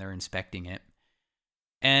 and they're inspecting it.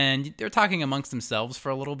 And they're talking amongst themselves for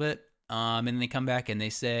a little bit, and then they come back and they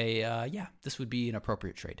say, "Yeah, this would be an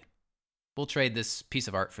appropriate trade. We'll trade this piece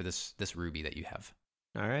of art for this ruby that you have."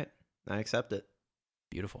 All right, I accept it.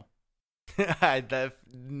 Beautiful. That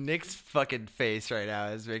Nick's fucking face right now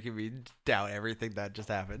is making me doubt everything that just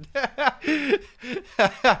happened.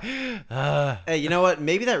 Hey, you know what?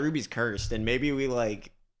 Maybe that ruby's cursed, and maybe we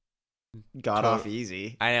like got off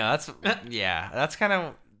easy. I know that's kind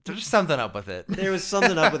of there's something up with it. There was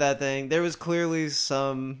something up with that thing. There was clearly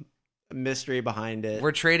some mystery behind it.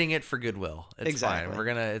 We're trading it for goodwill. It's Exactly. fine. We're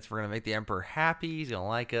gonna make the Emperor happy. He's gonna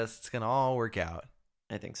like us. It's gonna all work out.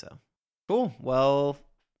 I think so. Cool. Well,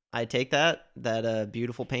 I take that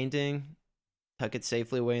beautiful painting, tuck it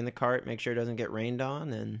safely away in the cart, make sure it doesn't get rained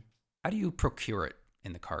on, and How do you procure it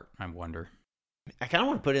in the cart? I wonder. I kind of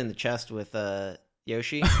want to put it in the chest with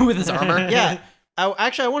Yoshi. With his armor? Yeah. I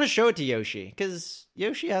want to show it to Yoshi because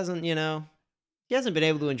Yoshi hasn't, he hasn't been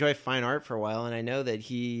able to enjoy fine art for a while, and I know that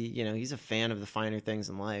he's a fan of the finer things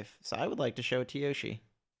in life. So I would like to show it to Yoshi.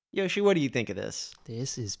 Yoshi, what do you think of this?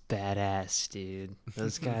 This is badass, dude.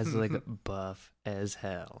 Those guys look buff as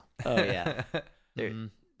hell. Oh yeah, they're Mhm.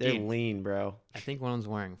 they're Dude. lean, bro. I think one of them's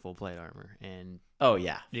wearing full plate armor, and Oh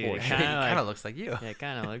yeah, Dude, for it sure. It kinda kind of like- looks like you. yeah, it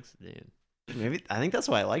kind of looks, dude. Maybe I think that's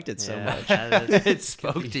why I liked it so Yeah, much. that's- It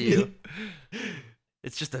spoke to you.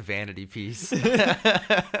 It's just a vanity piece.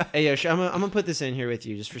 Hey Yoshi, I'm gonna put this in here with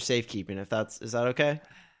you just for safekeeping. Is that okay?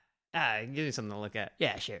 Give me something to look at.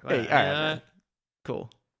 Yeah, sure. Hey, all right, man. Cool.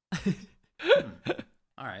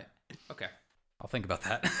 All right. Okay. I'll think about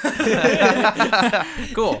that.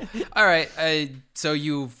 Cool. All right. So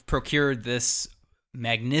you've procured this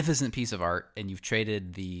magnificent piece of art, and you've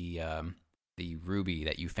traded the ruby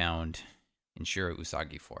that you found in Shiro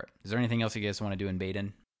Usagi for it. Is there anything else you guys want to do in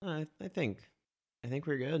Baden? I think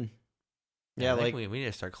we're good. I Yeah, think like we need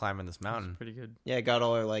to start climbing this mountain. Pretty good. got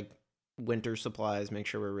all our like winter supplies. Make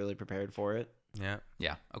sure we're really prepared for it. Yeah.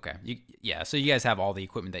 Yeah. Okay. So you guys have all the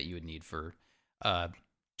equipment that you would need for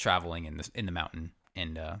traveling in the mountain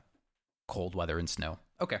in cold weather and snow.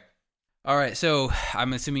 Okay. All right. So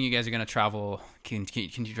I'm assuming you guys are going to travel.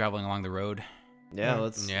 Continue traveling along the road. Yeah,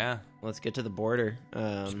 Yeah. let's get to the border.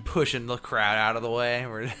 Just pushing the crowd out of the way.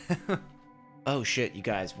 We're Oh shit, you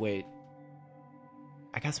guys, wait.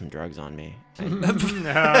 I got some drugs on me.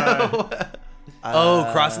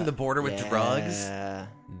 Crossing the border with drugs? Yeah.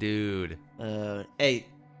 Dude. Hey,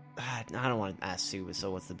 I don't want to ask Suba,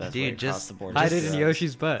 so what's the best way Dude, to cross just the border? Hide with it in drugs?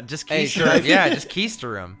 Yoshi's butt. Just Hey, keister should I- him. Yeah, just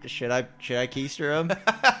keister him. Should I keister him?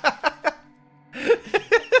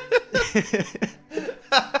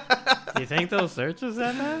 Do you think they'll search us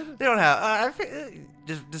that bad? They don't have.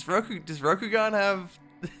 Does Rokugan have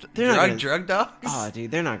They're not gonna- drug dogs? Oh,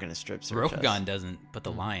 dude, they're not gonna strip search Rokugan us. doesn't, but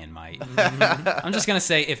the lion might. I'm just gonna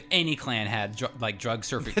say, if any clan had drug They're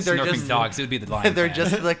snurfing just- dogs, it would be the lion. They're clan.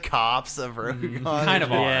 just the cops of Rokugan. kind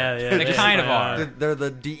of are. Yeah, they they kind of are. are. They're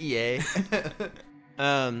the DEA.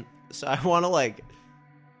 So I want to like,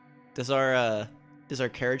 does our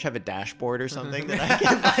carriage have a dashboard or something that I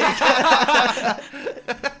can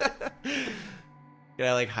like? Can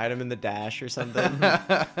I like hide him in the dash or something?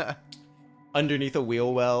 Underneath a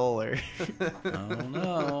wheel well or? Oh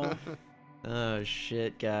no. Oh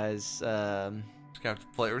shit, guys. We're just gonna have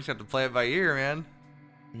to play it by ear, man.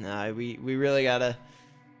 Nah, we really gotta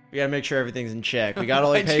make sure everything's in check. We got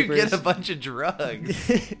all the Why'd you papers. get a bunch of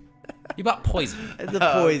drugs? You bought poison. The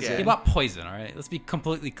Oh, poison. okay. He bought poison. All right. Let's be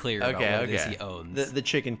completely clear about Okay, what it is okay. he owns. The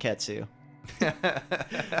chicken ketsu.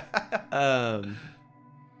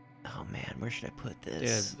 Oh man, where should I put Dude,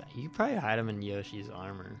 this? you probably hide them in Yoshi's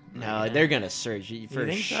armor. No, Man. they're gonna search you for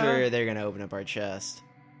think so? sure. They're gonna open up our chest.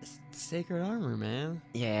 It's sacred armor, man.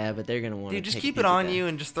 Yeah, but they're gonna want to. Dude, just keep it on you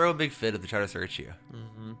and just throw a big fit if they try to search you.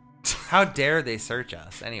 Mm-hmm. How dare they search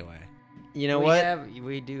us anyway? You know what?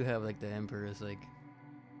 We do have like the Emperor's like.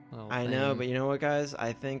 little I know, thing. but you know what, guys?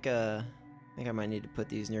 I think I might need to put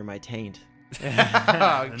these near my taint. Oh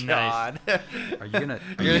Nice. God! Are you gonna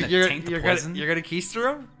You're taint the gonna poison? you're gonna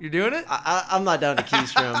keister him? You're doing it? I'm not down to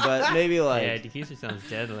keister 'em, but maybe like Yeah, Dekeester sounds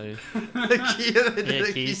deadly.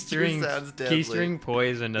 The keystering sounds deadly. keystering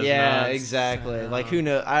poison does yeah, not exactly. sound- Like who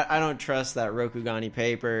knows? I don't trust that Rokugani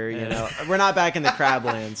paper. You know, we're not back in the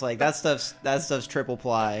Crablands. Like that stuff's triple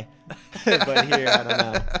ply. But here, I don't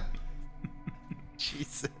know.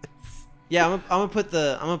 Jesus. Yeah, I'm gonna put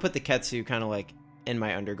the ketsu kind of like in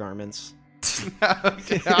my undergarments.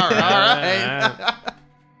 Okay, all right.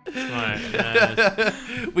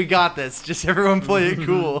 Smart. We got this. Just everyone play it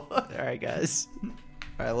cool. All right, guys.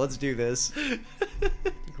 All right, let's do this.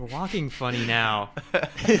 You're walking funny now.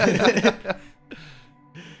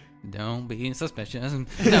 Don't be suspicious.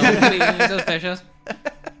 Don't be suspicious.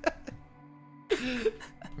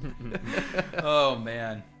 Oh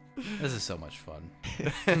man, this is so much fun.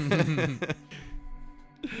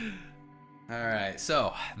 All right,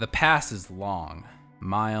 so the pass is long,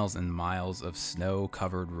 miles and miles of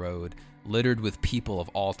snow-covered road littered with people of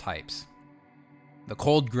all types. The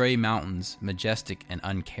cold gray mountains, majestic and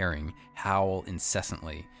uncaring, howl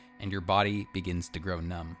incessantly, and your body begins to grow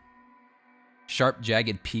numb. Sharp,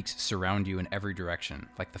 jagged peaks surround you in every direction,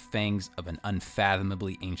 like the fangs of an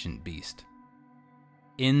unfathomably ancient beast.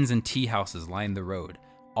 Inns and tea houses line the road,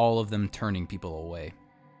 all of them turning people away.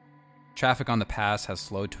 Traffic on the pass has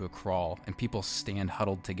slowed to a crawl, and people stand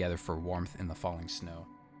huddled together for warmth in the falling snow.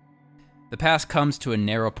 The pass comes to a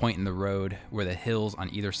narrow point in the road where the hills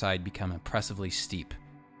on either side become impressively steep.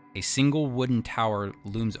 A single wooden tower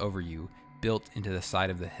looms over you, built into the side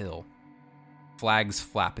of the hill. Flags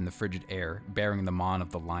flap in the frigid air, bearing the Mon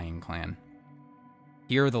of the Lion Clan.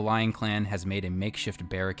 Here, the Lion Clan has made a makeshift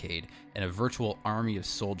barricade, and a virtual army of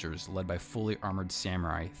soldiers led by fully armored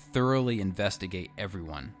samurai thoroughly investigate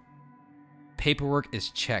everyone. Paperwork is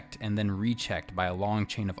checked and then rechecked by a long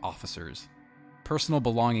chain of officers. Personal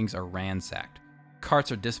belongings are ransacked.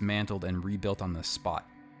 Carts are dismantled and rebuilt on the spot.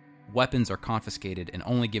 Weapons are confiscated and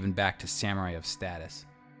only given back to samurai of status.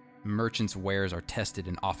 Merchants' wares are tested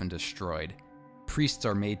and often destroyed. Priests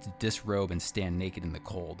are made to disrobe and stand naked in the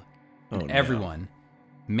cold. And everyone,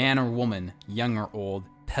 man or woman, young or old,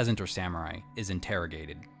 peasant or samurai, is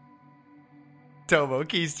interrogated. Tomo,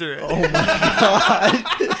 keister it. Oh my god.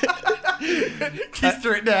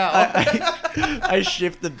 Keister it now. I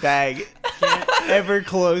shift the bag ever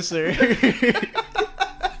closer.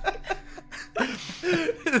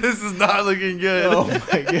 This is not looking good. Oh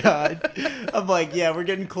my god. I'm like, yeah, we're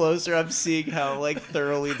getting closer. I'm seeing how like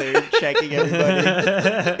thoroughly they're checking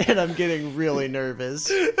everybody. And I'm getting really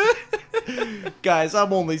nervous. Guys,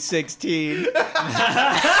 I'm only 16. Oh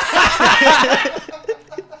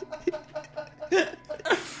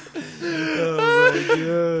my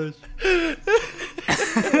gosh.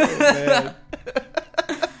 Oh man.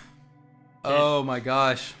 Oh my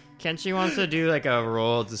gosh. Kenshi wants to do like a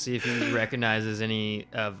roll to see if he recognizes any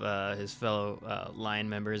of his fellow line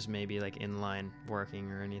members, maybe like in line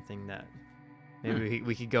working or anything that maybe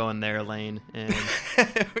we could go in their lane and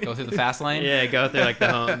Go through the fast lane? yeah, go through like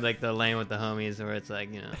the lane with the homies where it's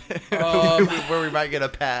like, you know. Where we might get a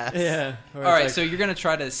pass. Yeah. All right, so you're gonna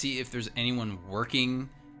try to see if there's anyone working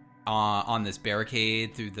on this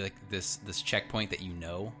barricade through this checkpoint that you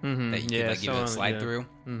know that you could like give it a slide through.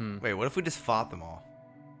 Mm-hmm. Wait, what if we just fought them all?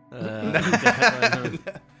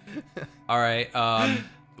 All right.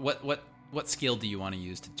 What skill do you want to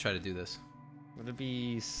use to try to do this? Would it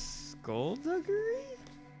be skullduggery?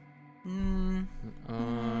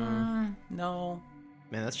 No.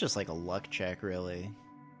 Man, that's just like a luck check, really.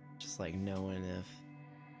 Just like knowing if.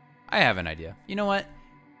 I have an idea. You know what?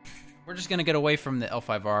 We're just gonna get away from the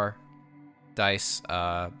L5R dice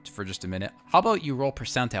for just a minute. How about you roll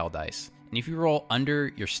percentile dice, and if you roll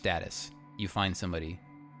under your status, you find somebody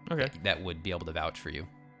that would be able to vouch for you.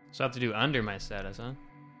 So I have to do under my status, huh?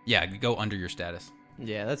 Yeah, go under your status.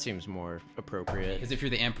 Yeah, that seems more appropriate. Because if you're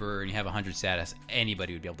the Emperor and you have 100 status,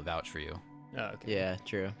 anybody would be able to vouch for you. Oh, okay. Yeah,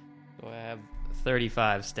 true. So I have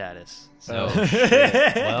 35 status. So Oh,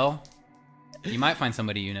 shit. Well, you might find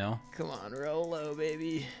somebody you know. come on, roll low,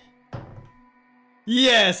 baby.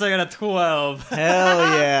 Yes, I got a 12. Hell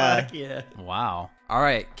yeah. Fuck yeah. Wow. All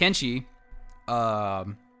right, Kenshi,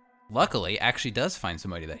 luckily, actually does find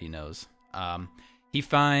somebody that he knows. He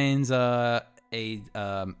finds a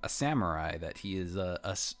samurai that he is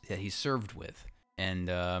that he's served with,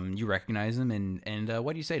 and you recognize him. And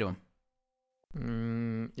what do you say to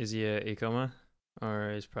him? Is he a Ikoma?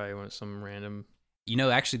 Or is probably some random... You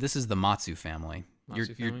know, actually, this is the Matsu family. You're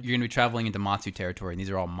going to be traveling into Matsu territory, and these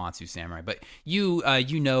are all Matsu samurai. But you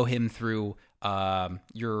know him through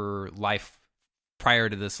your life prior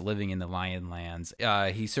to this, living in the Lion Lands.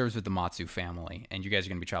 He serves with the Matsu family, and you guys are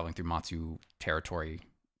going to be traveling through Matsu territory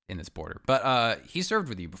in this border. But he served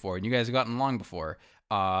with you before, and you guys have gotten along before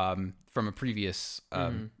from a previous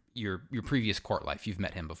your previous court life. You've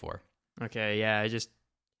met him before. Okay, yeah,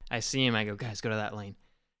 I see him, I go, guys, go to that lane.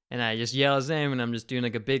 And I just yell his name, and I'm just doing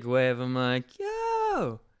like a big wave. I'm like,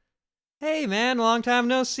 yo, hey man, long time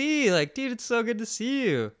no see. Like, dude, it's so good to see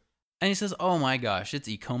you. And he says, "Oh my gosh, it's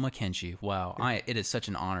Ikoma Kenshi. Wow, it is such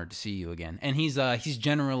an honor to see you again." And he's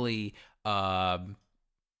generally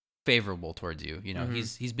favorable towards you. You know,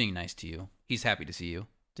 he's being nice to you. He's happy to see you.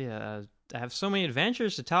 Yeah, I have so many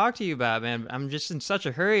adventures to talk to you about, man. I'm just in such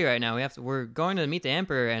a hurry right now. We're going to meet the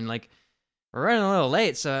Emperor, and like we're running a little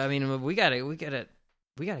late. So I mean, we gotta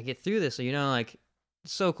get through this. So like,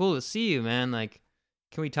 it's so cool to see you, man. Like,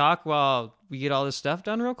 can we talk while we get all this stuff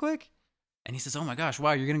done real quick? And he says, "Oh my gosh,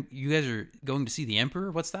 wow, you guys are going to see the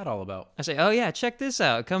Emperor? What's that all about?" I say, "Oh yeah, check this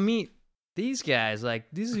out. Come meet these guys. Like,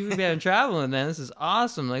 these people been traveling, man. This is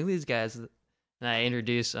awesome. Like these guys." And I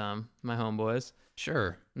introduce my homeboys.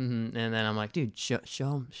 Sure. And then I'm like, "Dude, show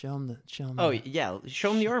them the." Oh yeah,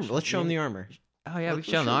 show him the armor. Let's show him the armor. Oh yeah, we Let's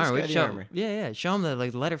can show them the show this armor. We guy can the show armor. yeah, show them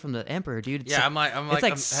the letter from the Emperor, dude. It's Yeah, like, I'm it's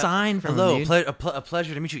like sign from hello, him, dude. a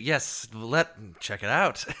pleasure to meet you. Yes, check it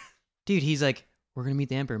out. Dude, he's like, "We're gonna meet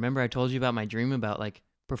the Emperor. Remember I told you about my dream about like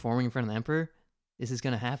performing in front of the Emperor? This is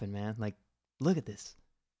gonna happen, man. Like, look at this."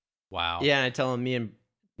 Wow. Yeah, and I tell him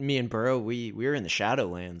me and Burrow, we were in the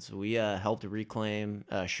Shadowlands. We helped to reclaim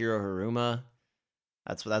Shiro Haruma.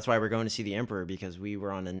 That's why we're going to see the Emperor, because we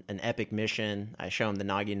were on an epic mission. I show him the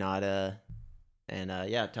Naginata, and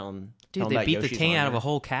tell him. Dude, tell him they about beat the Yoshi's Tain out of armor. a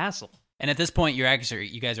whole castle. And at this point, you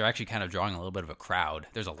guys are actually kind of drawing a little bit of a crowd.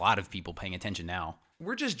 There's a lot of people paying attention now.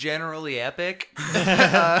 We're just generally epic.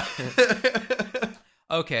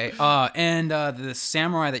 Okay, and the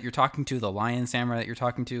samurai that you're talking to, the lion samurai that you're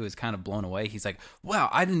talking to, is kind of blown away. He's like, "Wow,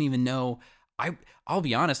 I didn't even know. I'll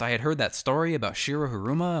be honest, I had heard that story about Shiro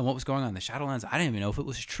Haruma and what was going on in the Shadowlands. I didn't even know if it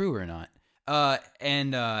was true or not."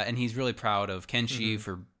 And he's really proud of Kenshi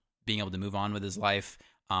for being able to move on with his life.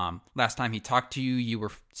 Last time he talked to you, you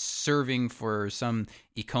were serving for some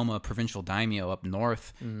Ikoma provincial daimyo up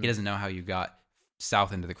north. He doesn't know how you got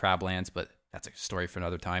south into the Crablands, but that's a story for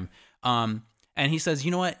another time. And he says,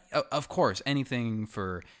 "You know what? Of course, anything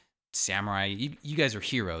for samurai. You guys are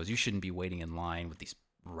heroes. You shouldn't be waiting in line with this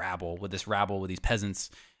rabble, with these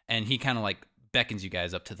peasants." And he kind of like beckons you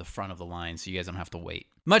guys up to the front of the line so you guys don't have to wait.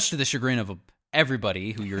 Much to the chagrin of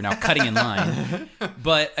everybody who you're now cutting in line.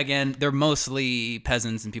 But again, they're mostly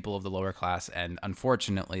peasants and people of the lower class, and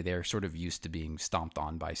unfortunately, they're sort of used to being stomped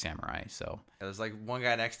on by samurai. So There's like one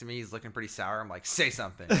guy next to me. He's looking pretty sour. I'm like, say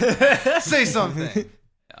something. Say something.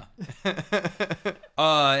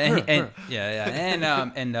 And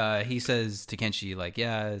he says to Kenshi, like,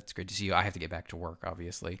 "Yeah, it's great to see you. I have to get back to work,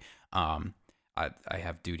 obviously. I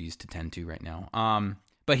have duties to tend to right now."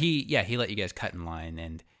 But he let you guys cut in line,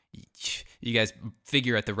 and you guys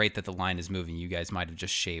figure at the rate that the line is moving, you guys might have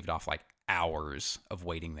just shaved off like hours of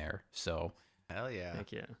waiting there. So Hell yeah.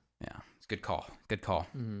 Heck yeah. it's a good call. Good call.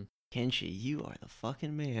 Kenshi, you are the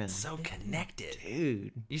fucking man. So connected.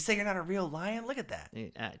 Dude. You say you're not a real lion? Look at that.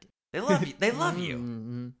 Dude, They love you. They love you.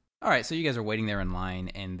 Mhm. All right, so you guys are waiting there in line,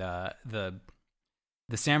 and the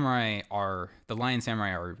lion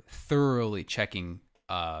samurai are thoroughly checking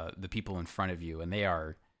the people in front of you, and they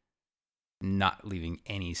are not leaving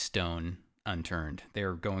any stone unturned.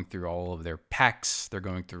 They're going through all of their packs, they're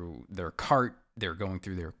going through their cart, they're going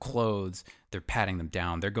through their clothes, they're patting them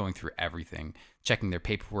down, they're going through everything, checking their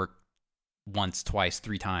paperwork once, twice,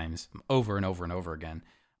 3 times, over and over and over again.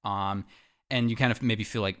 And you kind of maybe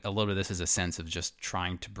feel like a lot of this is a sense of just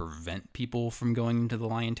trying to prevent people from going into the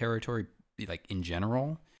lion territory, like in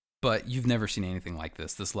general. But you've never seen anything like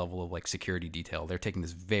this level of like security detail. They're taking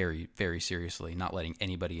this very, very seriously, not letting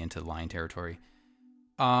anybody into the lion territory.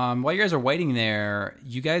 While you guys are waiting there,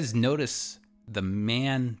 you guys notice the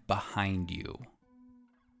man behind you.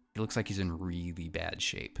 He looks like he's in really bad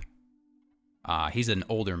shape. He's an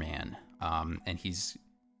older man, and he's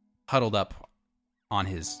huddled up on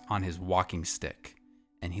his walking stick,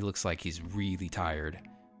 and he looks like he's really tired,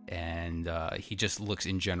 and he just looks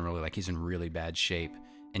in general like he's in really bad shape.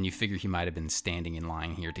 And you figure he might have been standing in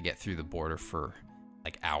line here to get through the border for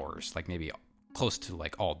like hours, like maybe close to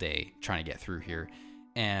like all day trying to get through here.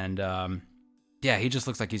 And he just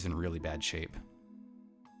looks like he's in really bad shape.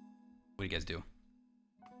 What do you guys do?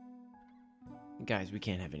 Guys, we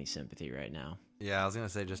can't have any sympathy right now. Yeah, I was gonna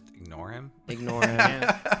say just ignore him. Ignore him.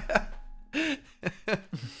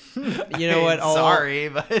 You know what? Sorry,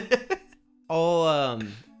 but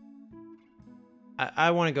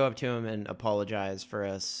I want to go up to him and apologize for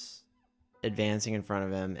us advancing in front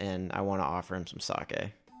of him, and I want to offer him some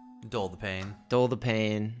sake. dull the pain. Dull the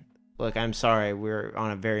pain. Look, I'm sorry. We're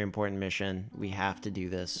on a very important mission. We have to do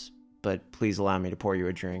this, but please allow me to pour you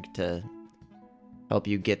a drink to help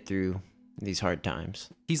you get through these hard times.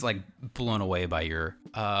 He's like blown away by your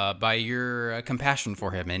compassion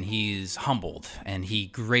for him, and he's humbled, and he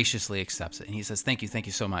graciously accepts it, and he says, thank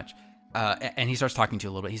you so much. and he starts talking to you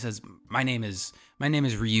a little bit. He says, my name is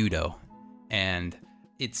Ryudo, and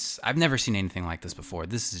I've never seen anything like this before.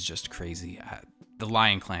 This is just crazy. The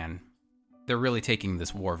Lion Clan, they're really taking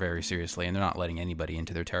this war very seriously, and they're not letting anybody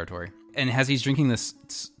into their territory. And as he's drinking this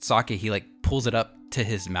sake, he like pulls it up to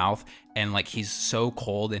his mouth, and like he's so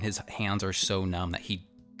cold and his hands are so numb that he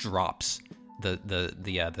drops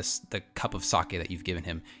the cup of sake that you've given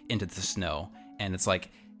him into the snow, and it's like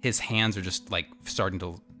his hands are just like starting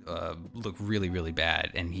to look really, really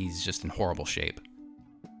bad, and he's just in horrible shape.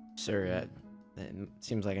 Sir, it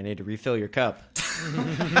seems like I need to refill your cup.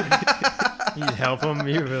 You help him.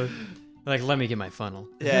 You really like. Let me get my funnel.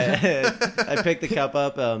 Yeah, I pick the cup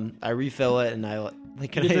up. I refill it, and I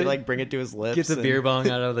bring it to his lips. Get the beer bong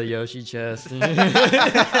out of the Yoshi chest.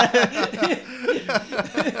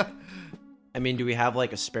 I mean, do we have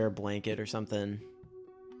like a spare blanket or something?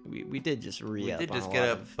 We did just We did on just a get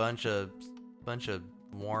lot a bunch of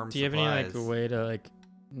warm Do you have any supplies. like way to like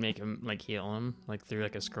make him like heal him like through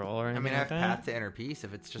like a scroll or I anything? mean, I like have that? path to inner peace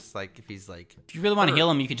if it's just like if he's like If you really want to heal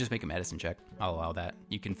him, you could just make a medicine check. I'll allow that.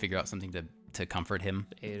 You can figure out something to comfort him.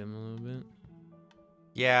 Aid him a little bit.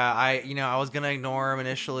 Yeah, I was gonna ignore him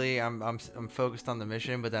initially. I'm focused on the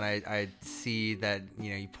mission, but then I see that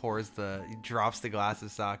he drops the glass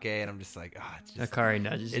of sake, and I'm just like, it's just Akari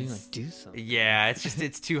nudges you it's- like do something. yeah,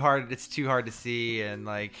 it's too hard. It's too hard to see, and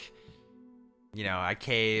like, I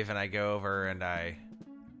cave and I go over and I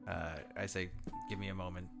say, give me a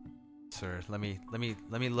moment, sir. Let me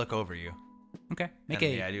look over you. Okay. I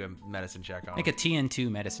do a medicine check on Make him. a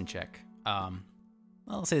TN2 medicine check.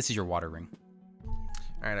 I'll say this is your water ring.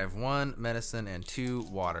 All right, I have 1 medicine and 2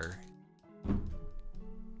 water.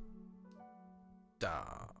 Duh.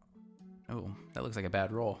 Oh, that looks like a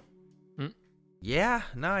bad roll. Yeah,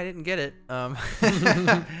 no, I didn't get it. 1,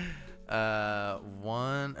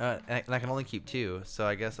 and I can only keep 2, so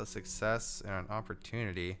I guess a success and an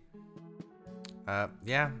opportunity. I'll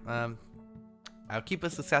keep a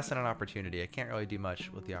success and an opportunity. I can't really do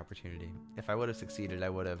much with the opportunity. If I would have succeeded, I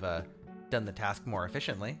would have done the task more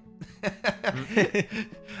efficiently.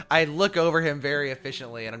 I look over him very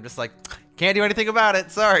efficiently, and I'm just like, can't do anything about it.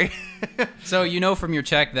 Sorry. So you know from your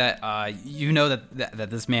check that that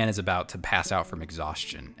this man is about to pass out from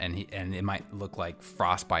exhaustion, and it might look like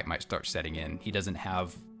frostbite might start setting in. He doesn't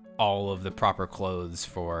have all of the proper clothes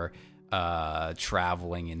for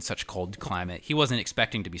traveling in such cold climate. He wasn't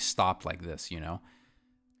expecting to be stopped like this,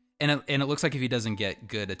 And it looks like if he doesn't get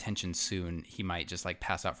good attention soon, he might just like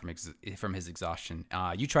pass out from his exhaustion.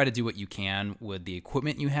 You try to do what you can with the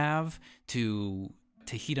equipment you have to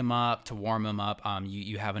heat him up, to warm him up.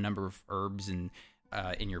 You have a number of herbs in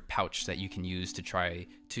your pouch that you can use to try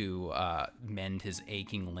to mend his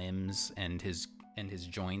aching limbs and his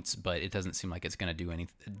joints, but it doesn't seem like it's going to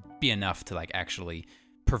be enough to like actually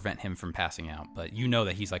prevent him from passing out. But you know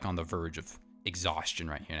that he's like on the verge of exhaustion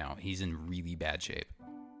right here now. He's in really bad shape.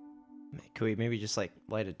 Could we maybe just like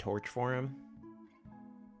light a torch for him?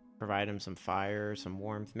 Provide him some fire, some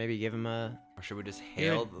warmth. Maybe give him a. Or should we just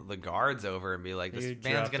hail the guards over and be like, this You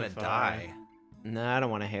man's dropped gonna a fire. die? No, I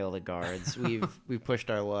don't want to hail the guards. We've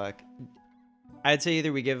pushed our luck. I'd say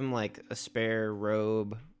either we give him like a spare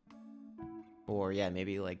robe, or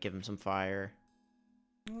maybe like give him some fire.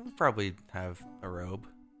 We'll probably have a robe.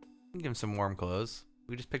 We can give him some warm clothes.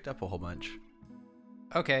 We just picked up a whole bunch.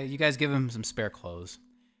 Okay, you guys give him some spare clothes.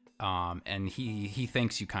 And he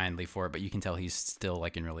thanks you kindly for it, but you can tell he's still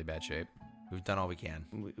like in really bad shape. We've done all we can.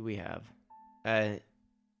 We have. I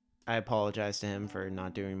apologize to him for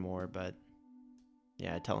not doing more, but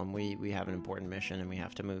I tell him we have an important mission and we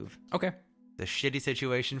have to move. Okay. The shitty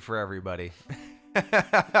situation for everybody.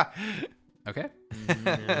 Okay.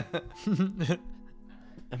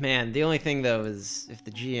 Man, the only thing though is if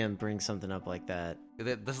the GM brings something up like that.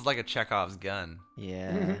 This is like a Chekhov's gun.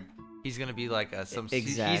 Yeah. He's gonna be like he's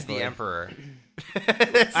Exactly. the emperor.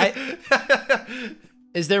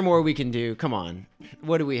 Is there more we can do? Come on.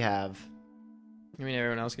 What do we have? I mean,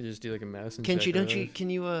 everyone else could just do like a medicine. Can check you? Don't really. you? Can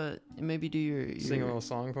you? Maybe do your Sing a little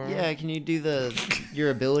song for him? Yeah. Can you do your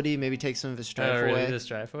ability? Maybe take some of his strife Oh, really? away. Just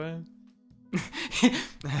strife away?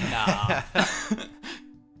 Nah.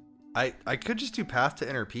 I could just do path to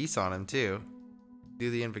inner peace on him too. Do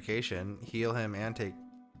the invocation, heal him, and take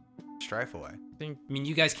strife away. I mean,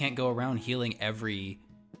 you guys can't go around healing every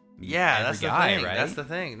That's the guy, thing. right? That's the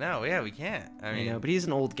thing. No, we can't. I mean, but he's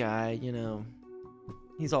an old guy.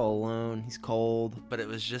 He's all alone. He's cold. but it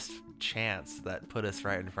was just chance that put us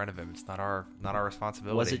right in front of him. It's not our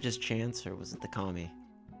responsibility. Was it just chance or was it the kami?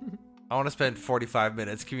 I want to spend 45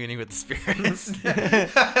 minutes communing with the spirits.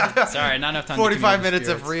 Sorry, not enough time. 45 to commune with minutes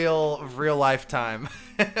of spirits. real lifetime.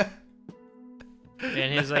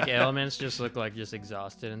 And his like ailments just look like just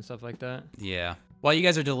exhausted and stuff like that. Yeah. While you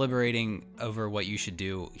guys are deliberating over what you should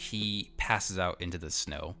do, he passes out into the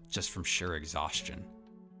snow just from sheer exhaustion.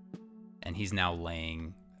 And he's now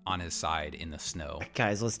laying on his side in the snow.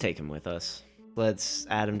 Guys, let's take him with us. Let's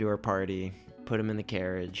add him to our party, put him in the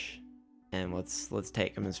carriage, and let's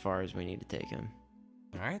take him as far as we need to take him.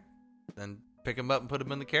 All right, then pick him up and put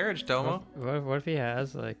him in the carriage, Tomo. What if he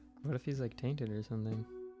has like? What if he's like tainted or something?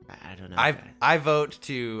 I don't know. I vote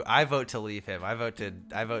to leave him. I vote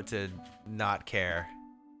to not care.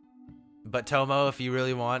 But Tomo, if you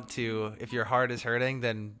really want to, if your heart is hurting,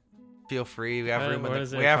 then feel free. We have room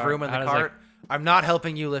in the cart. I'm not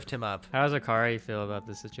helping you lift him up. How does Akari feel about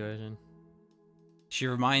this situation? She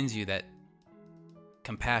reminds you that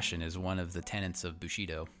compassion is one of the tenets of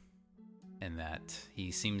Bushido, and that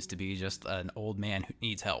he seems to be just an old man who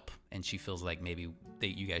needs help, and she feels like maybe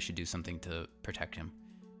you guys should do something to protect him.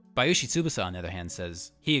 Bayushi Tsubasa, on the other hand,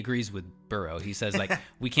 says he agrees with Burrow. He says, like,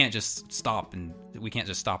 we can't just stop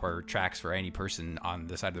our tracks for any person on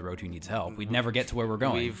the side of the road who needs help. We'd never get to where we're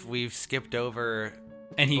going. We've skipped over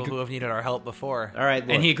and people who have needed our help before. All right,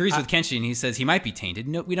 look, and he agrees with Kenshi, and he says he might be tainted.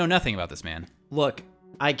 No, we know nothing about this man. Look,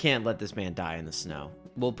 I can't let this man die in the snow.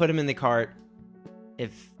 We'll put him in the cart.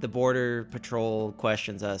 If the border patrol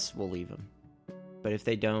questions us, we'll leave him. But if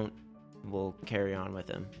they don't, we'll carry on with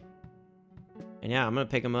him. And yeah, I'm going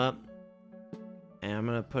to pick him up, and I'm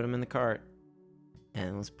going to put him in the cart,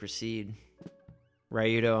 and let's proceed.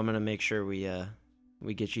 Ryudo, I'm going to make sure we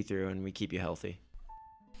get you through and we keep you healthy.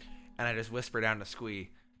 And I just whisper down to Squee,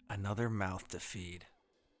 another mouth to feed.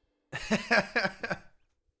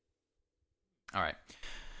 All right.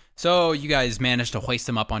 So you guys managed to hoist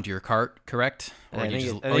him up onto your cart, correct? Or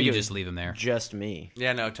you just leave him there? Just me.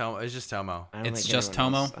 Yeah, no, Tomo. It's just Tomo. It's just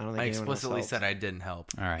Tomo? I explicitly said I didn't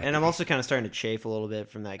help. All right. And I'm also kind of starting to chafe a little bit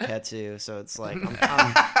from that Ketsu, so it's like...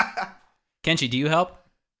 Kenshi, do you help?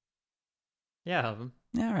 Yeah, I'll help him.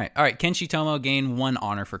 Yeah, all right. All right, Kenshi Tomo gain 1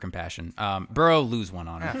 honor for compassion. Burrow lose 1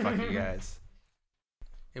 honor. Fuck you guys.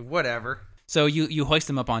 Whatever. So you hoist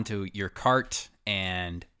him up onto your cart,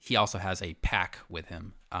 and he also has a pack with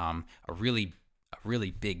him. A really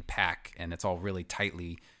big pack, and it's all really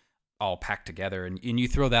tightly all packed together, and you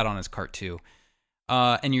throw that on his cart too.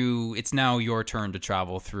 And it's now your turn to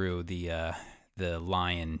travel through the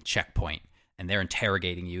lion checkpoint, and they're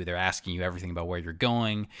interrogating you. They're asking you everything about where you're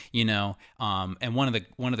going, and one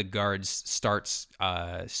of the guards starts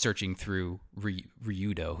searching through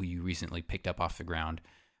Ryudo, who you recently picked up off the ground.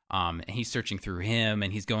 And he's searching through him,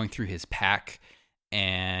 and he's going through his pack,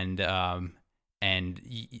 and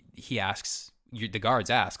he asks, the guards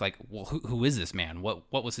ask, like, well, who is this man? What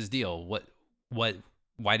was his deal?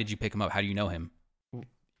 Why did you pick him up? How do you know him?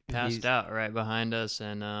 Passed out right behind us,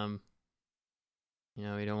 and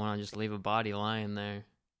we don't want to just leave a body lying there.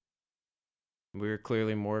 We were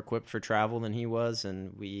clearly more equipped for travel than he was,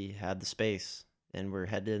 and we had the space, and we're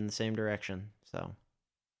headed in the same direction, so...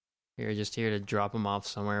 We're just here to drop him off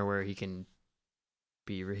somewhere where he can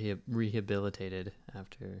be rehabilitated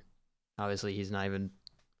after. Obviously, he's not even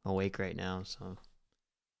awake right now, so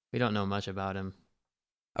we don't know much about him.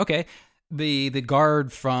 Okay. The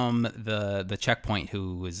guard from the checkpoint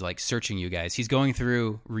who was like searching you guys, he's going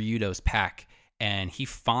through Ryudo's pack, and he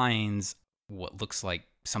finds what looks like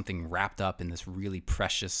something wrapped up in this really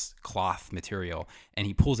precious cloth material, and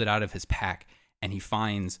he pulls it out of his pack, and he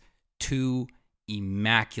finds 2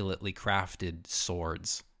 immaculately crafted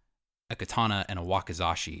swords, a katana and a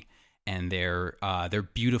wakizashi, and they're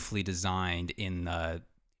beautifully designed in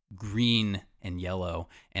green and yellow,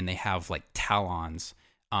 and they have like talons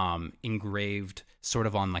engraved sort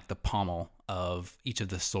of on like the pommel of each of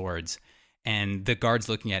the swords. And the guard's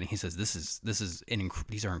looking at it, and he says,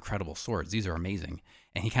 these are incredible swords. These are amazing.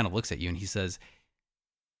 And he kind of looks at you and he says,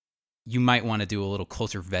 you might want to do a little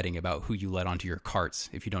closer vetting about who you let onto your carts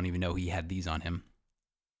if you don't even know he had these on him.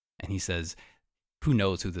 And he says, who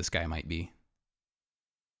knows who this guy might be?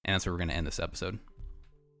 And that's where we're going to end this episode.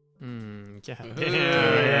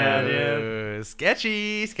 Yeah, dude.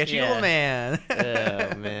 Sketchy Yeah. old man.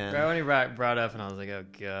 Oh, man. Right when he brought up, and I was like, oh,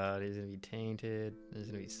 God, he's going to be tainted. There's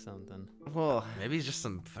going to be something. Well, Maybe he's just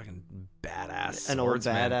some fucking badass An old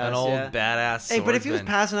swordsman. badass, An old yeah. badass hey, but if he was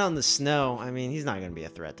swordsman. passing out in the snow, I mean, he's not going to be a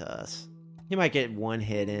threat to us. He might get 1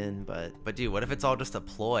 hit in, but... But dude, what if it's all just a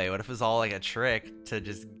ploy? What if it's all like a trick to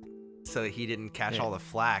just so that he didn't catch all the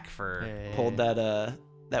flack for Pulled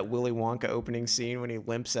that Willy Wonka opening scene when he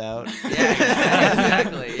limps out. Yeah,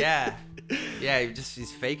 exactly. Yeah,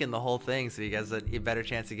 he's faking the whole thing so he has a better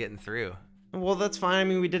chance of getting through. Well, that's fine. I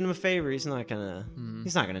mean, we did him a favor. He's not gonna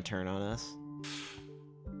turn on us.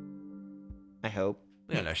 I hope.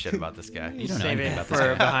 We don't know shit about this guy. You don't know Save anything it about this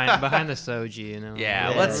for guy. behind the soji, you know. Yeah,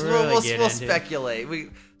 Yeah, let's really we'll get we'll into it. speculate. We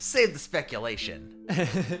save the speculation.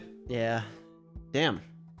 Yeah. Damn.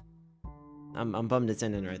 I'm bummed it's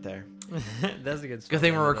ending right there. That's a good. Good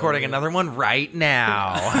thing we're recording another one right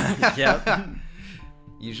now. Yep.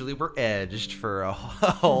 Usually we're edged for a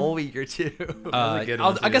whole week or two. Really good I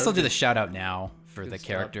ones, guess yeah. I'll do the shout out now for Good the stuff.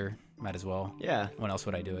 character. Might as well. Yeah. When else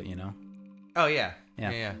would I do it? You know. Oh yeah.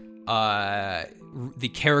 Yeah. The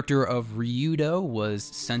character of Ryudo was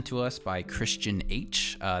sent to us by Christian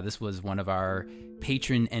H. This was one of our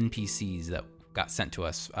patron NPCs that got sent to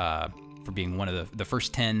us for being one of the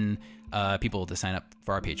first 10 people to sign up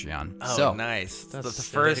for our Patreon. Oh, so nice. That's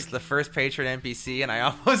The first patron NPC, and I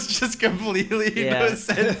almost just completely Yeah.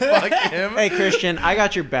 said fuck him. Hey, Christian, I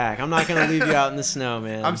got your back. I'm not going to leave you out in the snow,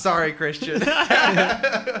 man. I'm sorry, Christian.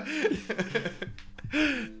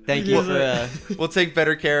 Thank you for... We'll take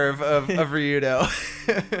better care of Ryudo.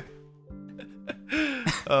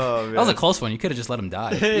 Oh man. that was a close one. You could have just let him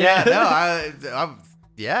die. Yeah, no, I'm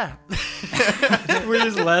yeah. We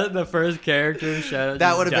just let the first character shout out.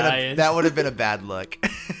 That would have been a bad look.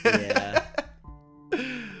 Yeah.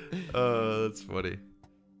 Oh, that's funny.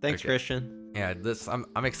 Thanks, Okay. Christian. Yeah,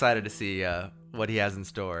 I'm excited to see what he has in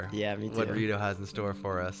store. Yeah, me too. What Ryudo has in store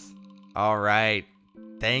for us. All right.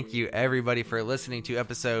 Thank you everybody for listening to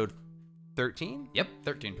episode 13. Yep,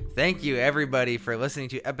 13. Thank you everybody for listening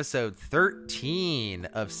to episode 13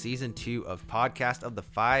 of season 2 of Podcast of the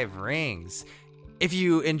Five Rings. If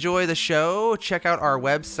you enjoy the show, check out our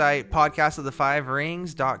website,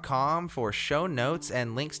 podcastofthefiverings.com, for show notes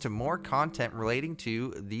and links to more content relating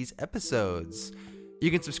to these episodes. You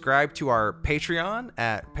can subscribe to our Patreon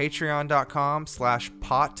at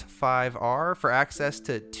patreon.com/pot5r for access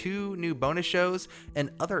to 2 new bonus shows and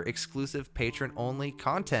other exclusive patron-only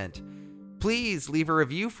content. Please leave a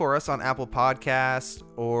review for us on Apple Podcasts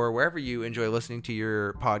or wherever you enjoy listening to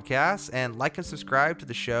your podcasts, and like and subscribe to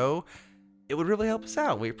the show. It would really help us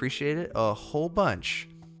out. We appreciate it a whole bunch.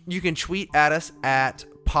 You can tweet at us at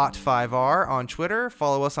Pot5R on Twitter,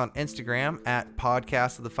 follow us on Instagram at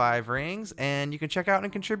Podcast of the Five Rings, and you can check out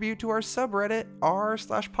and contribute to our subreddit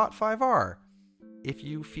r/Pot5R if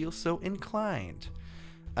you feel so inclined.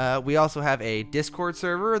 We also have a Discord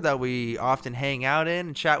server that we often hang out in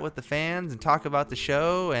and chat with the fans and talk about the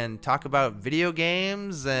show and talk about video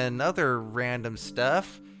games and other random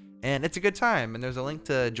stuff. And it's a good time. And there's a link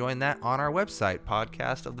to join that on our website,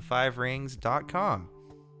 podcastofthefiverings.com.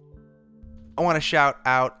 I want to shout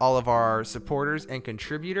out all of our supporters and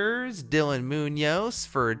contributors. Dylan Munoz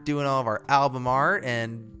for doing all of our album art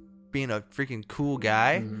and being a freaking cool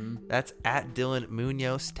guy. Mhm. That's at Dylan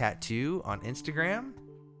Munoz Tattoo on Instagram.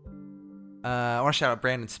 I want to shout out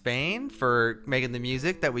Brandon Spain for making the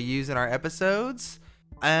music that we use in our episodes.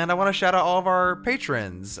 And I want to shout out all of our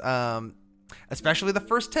patrons, especially the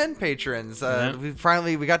first 10 patrons. Yeah.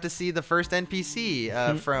 We got to see the first NPC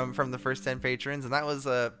from the first 10 patrons, and that was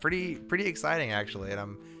pretty exciting, actually. And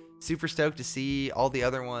I'm super stoked to see all the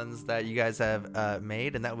other ones that you guys have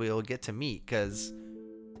made and that we'll get to meet, because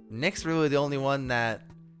Nick's really the only one that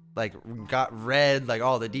read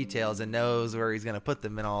all the details and knows where he's gonna put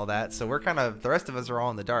them and all that. So we're the rest of us are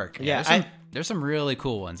all in the dark. Yeah, There's some really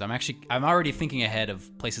cool ones. I'm already thinking ahead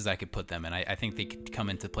of places I could put them, and I think they could come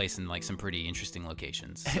into place in some pretty interesting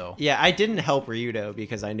locations. So Yeah, I didn't help Ryudo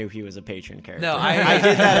because I knew he was a patron character. No, I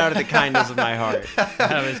did that out of the kindness of my heart.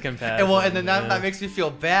 That was compatible. And then that makes me feel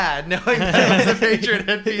bad knowing that it was a patron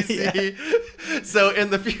NPC. So in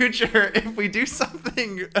the future, if we do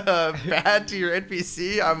something bad to your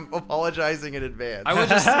NPC, I'm apologizing in advance. I would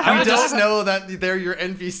just don't know that they're your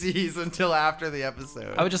NPCs until after the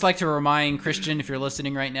episode. I would just like to remind Christian, if you're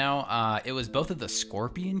listening right now, it was both of the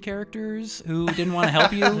Scorpion characters who didn't want to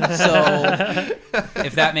help you. So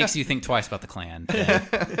if that makes you think twice about the clan, then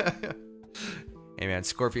Hey man,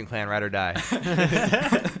 Scorpion Clan, ride or die.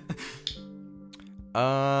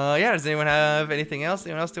 Does anyone have anything else?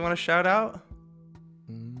 Anyone else they want to shout out?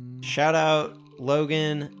 Shout out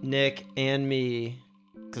Logan, Nick, and me,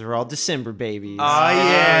 because we're all December babies. Oh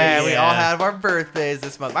yeah, we yeah. all have our birthdays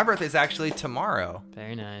this month. My birthday's actually tomorrow.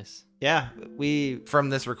 Very nice. Yeah, From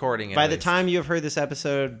this recording, at by the least. time you have heard this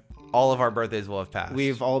episode, all of our birthdays will have passed.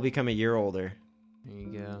 we've all become a year older. There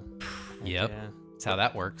you go. Yep. Yeah. that's how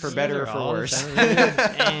that works. For better or They're for all the worse. same.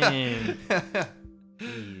 Dang.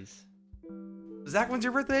 Jeez. Zach, when's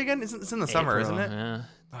your birthday again? It's in the summer, April, isn't it? Yeah.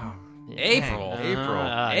 Oh, April. dang.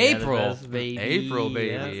 April. April. Yeah, the best baby. April,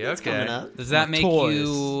 baby. It's Okay. coming up. Does that make Taurus.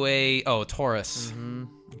 you a Taurus? Mhm.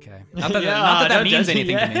 Okay. Not that, Yeah, not that don't means judge me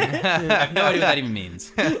anything to me. yet. I have no idea what that even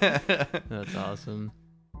means. That's awesome.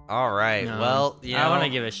 All right. No. Well, I want to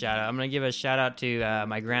give a shout out. I'm gonna give a shout out to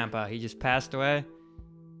my grandpa. He just passed away,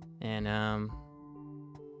 and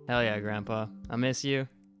hell yeah, Grandpa, I miss you.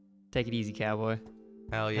 Take it easy, cowboy.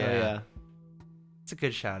 Hell yeah. Oh, yeah. It's a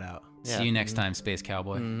good shout out. Yeah. See you next time, Space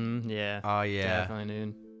Cowboy. Mm-hmm. Yeah. Oh yeah. Definitely,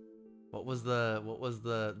 dude. What was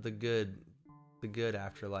the good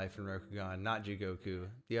afterlife in Rokugan? Not Jigoku.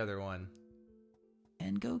 The other one.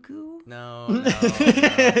 And Goku? No.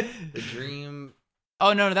 The dream.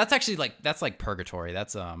 Oh no, that's actually that's like purgatory.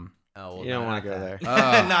 That's Oh, well, You don't want to go there.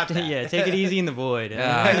 Not that. Yeah, take it easy in the void.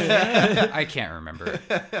 I can't remember.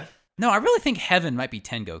 No, I really think heaven might be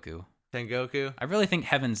Tengoku. Tengoku. I really think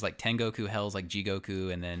heaven's like Tengoku, hell's like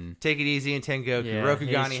Jigoku, and then Take it easy in Tengoku. Yeah,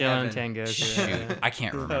 Rokugani he's chilling heaven. Tengoku. shoot, I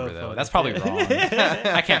can't remember Oh, though. fuck. That's probably wrong.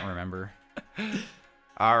 I can't remember.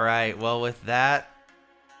 All right. Well, with that,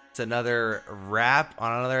 it's another wrap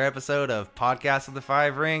on another episode of Podcast of the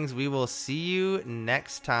Five Rings. We will see you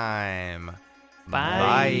next time.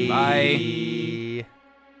 Bye. Bye.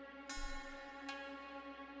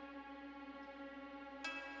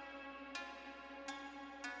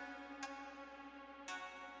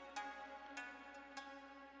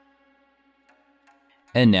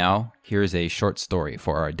 And now, here is a short story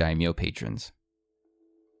for our daimyo patrons.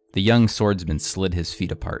 The young swordsman slid his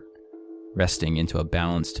feet apart, resting into a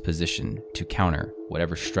balanced position to counter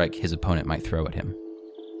whatever strike his opponent might throw at him.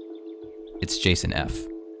 It's Jason F.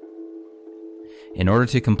 In order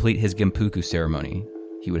to complete his Genpuku ceremony,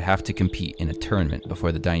 he would have to compete in a tournament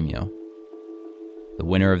before the daimyo. The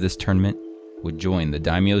winner of this tournament would join the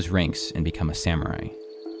daimyo's ranks and become a samurai,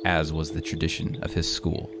 as was the tradition of his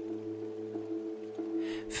school.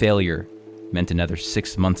 Failure meant another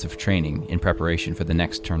 6 months of training in preparation for the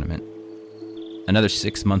next tournament. Another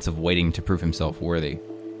 6 months of waiting to prove himself worthy.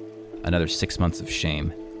 Another 6 months of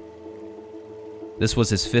shame. This was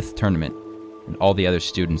his 5th tournament, and all the other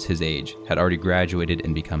students his age had already graduated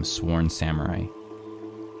and become sworn samurai.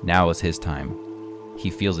 Now is his time. He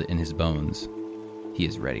feels it in his bones. He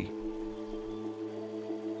is ready.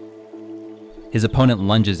 His opponent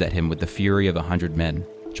lunges at him with the fury of 100 men,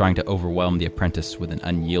 trying to overwhelm the apprentice with an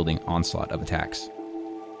unyielding onslaught of attacks.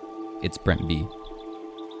 It's Brent B.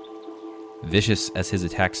 Vicious as his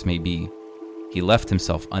attacks may be, he left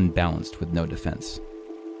himself unbalanced with no defense.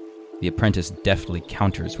 The apprentice deftly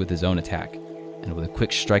counters with his own attack, and with a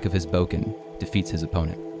quick strike of his bokken, defeats his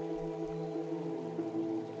opponent.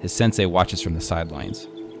 His sensei watches from the sidelines,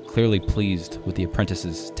 clearly pleased with the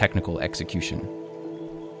apprentice's technical execution.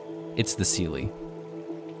 It's the Seelie.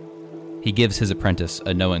 He gives his apprentice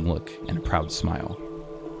a knowing look and a proud smile.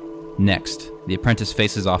 Next, the apprentice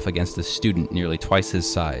faces off against a student nearly twice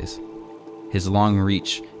his size, his long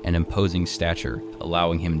reach and imposing stature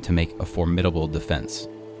allowing him to make a formidable defense.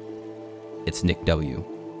 It's Nick W.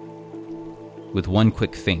 With one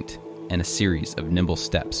quick feint and a series of nimble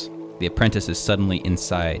steps, the apprentice is suddenly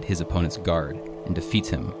inside his opponent's guard and defeats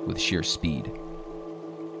him with sheer speed.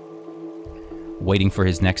 Waiting for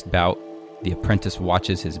his next bout, the apprentice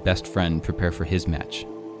watches his best friend prepare for his match.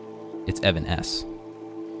 It's Evan S.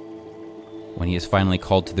 When he is finally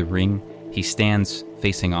called to the ring, he stands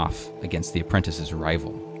facing off against the apprentice's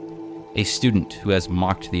rival, a student who has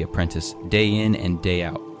mocked the apprentice day in and day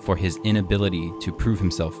out for his inability to prove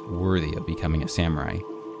himself worthy of becoming a samurai.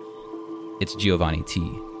 It's Giovanni T.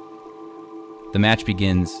 The match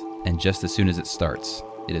begins, and just as soon as it starts,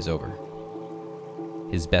 it is over.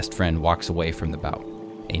 His best friend walks away from the bout,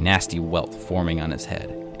 a nasty welt forming on his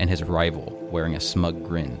head, and his rival wearing a smug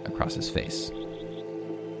grin across his face.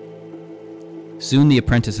 Soon the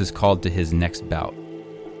apprentice is called to his next bout.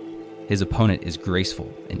 His opponent is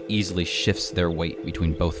graceful and easily shifts their weight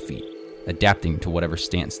between both feet, adapting to whatever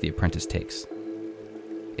stance the apprentice takes.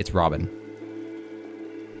 It's Robin.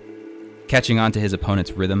 Catching on to his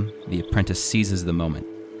opponent's rhythm, the apprentice seizes the moment,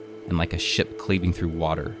 and like a ship cleaving through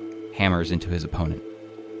water, hammers into his opponent.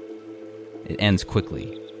 It ends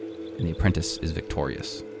quickly, and the apprentice is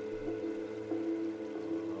victorious.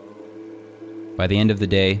 By the end of the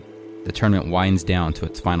day, the tournament winds down to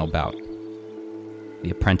its final bout. The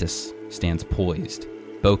apprentice stands poised,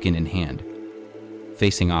 bokken in hand,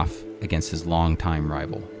 facing off against his longtime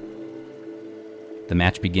rival. The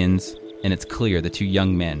match begins, and it's clear the two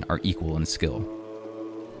young men are equal in skill.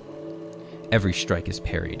 Every strike is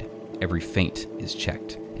parried, every feint is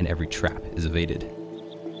checked, and every trap is evaded.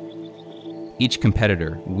 Each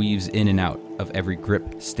competitor weaves in and out of every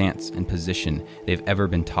grip, stance, and position they've ever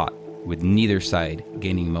been taught, with neither side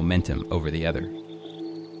gaining momentum over the other.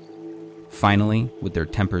 Finally, with their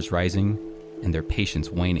tempers rising and their patience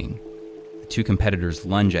waning, the two competitors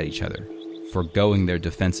lunge at each other, forgoing their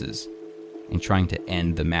defenses and trying to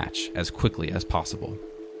end the match as quickly as possible.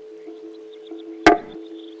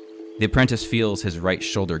 The apprentice feels his right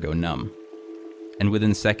shoulder go numb, and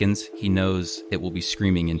within seconds, he knows it will be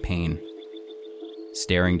screaming in pain.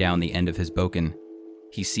 Staring down the end of his bokken,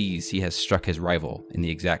 he sees he has struck his rival in the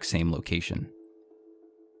exact same location.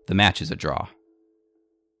 The match is a draw.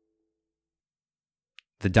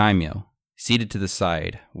 The daimyo, seated to the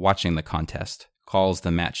side, watching the contest, calls the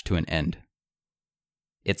match to an end.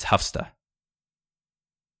 It's Hufsta.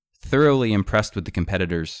 Thoroughly impressed with the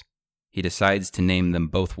competitors, he decides to name them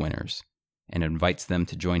both winners and invites them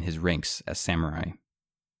to join his ranks as samurai.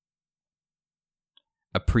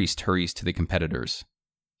 A priest hurries to the competitors,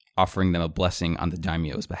 offering them a blessing on the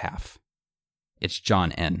daimyo's behalf. It's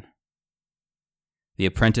John N. The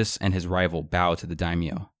apprentice and his rival bow to the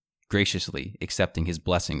daimyo, graciously accepting his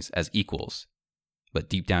blessings as equals, but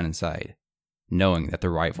deep down inside, knowing that the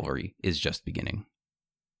rivalry is just beginning.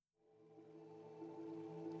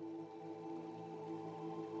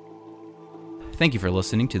 Thank you for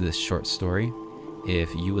listening to this short story.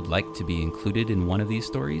 If you would like to be included in one of these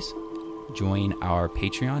stories, join our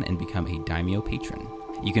Patreon and become a Daimyo patron.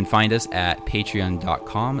 You can find us at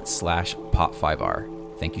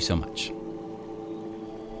patreon.com/pop5r. Thank you so much.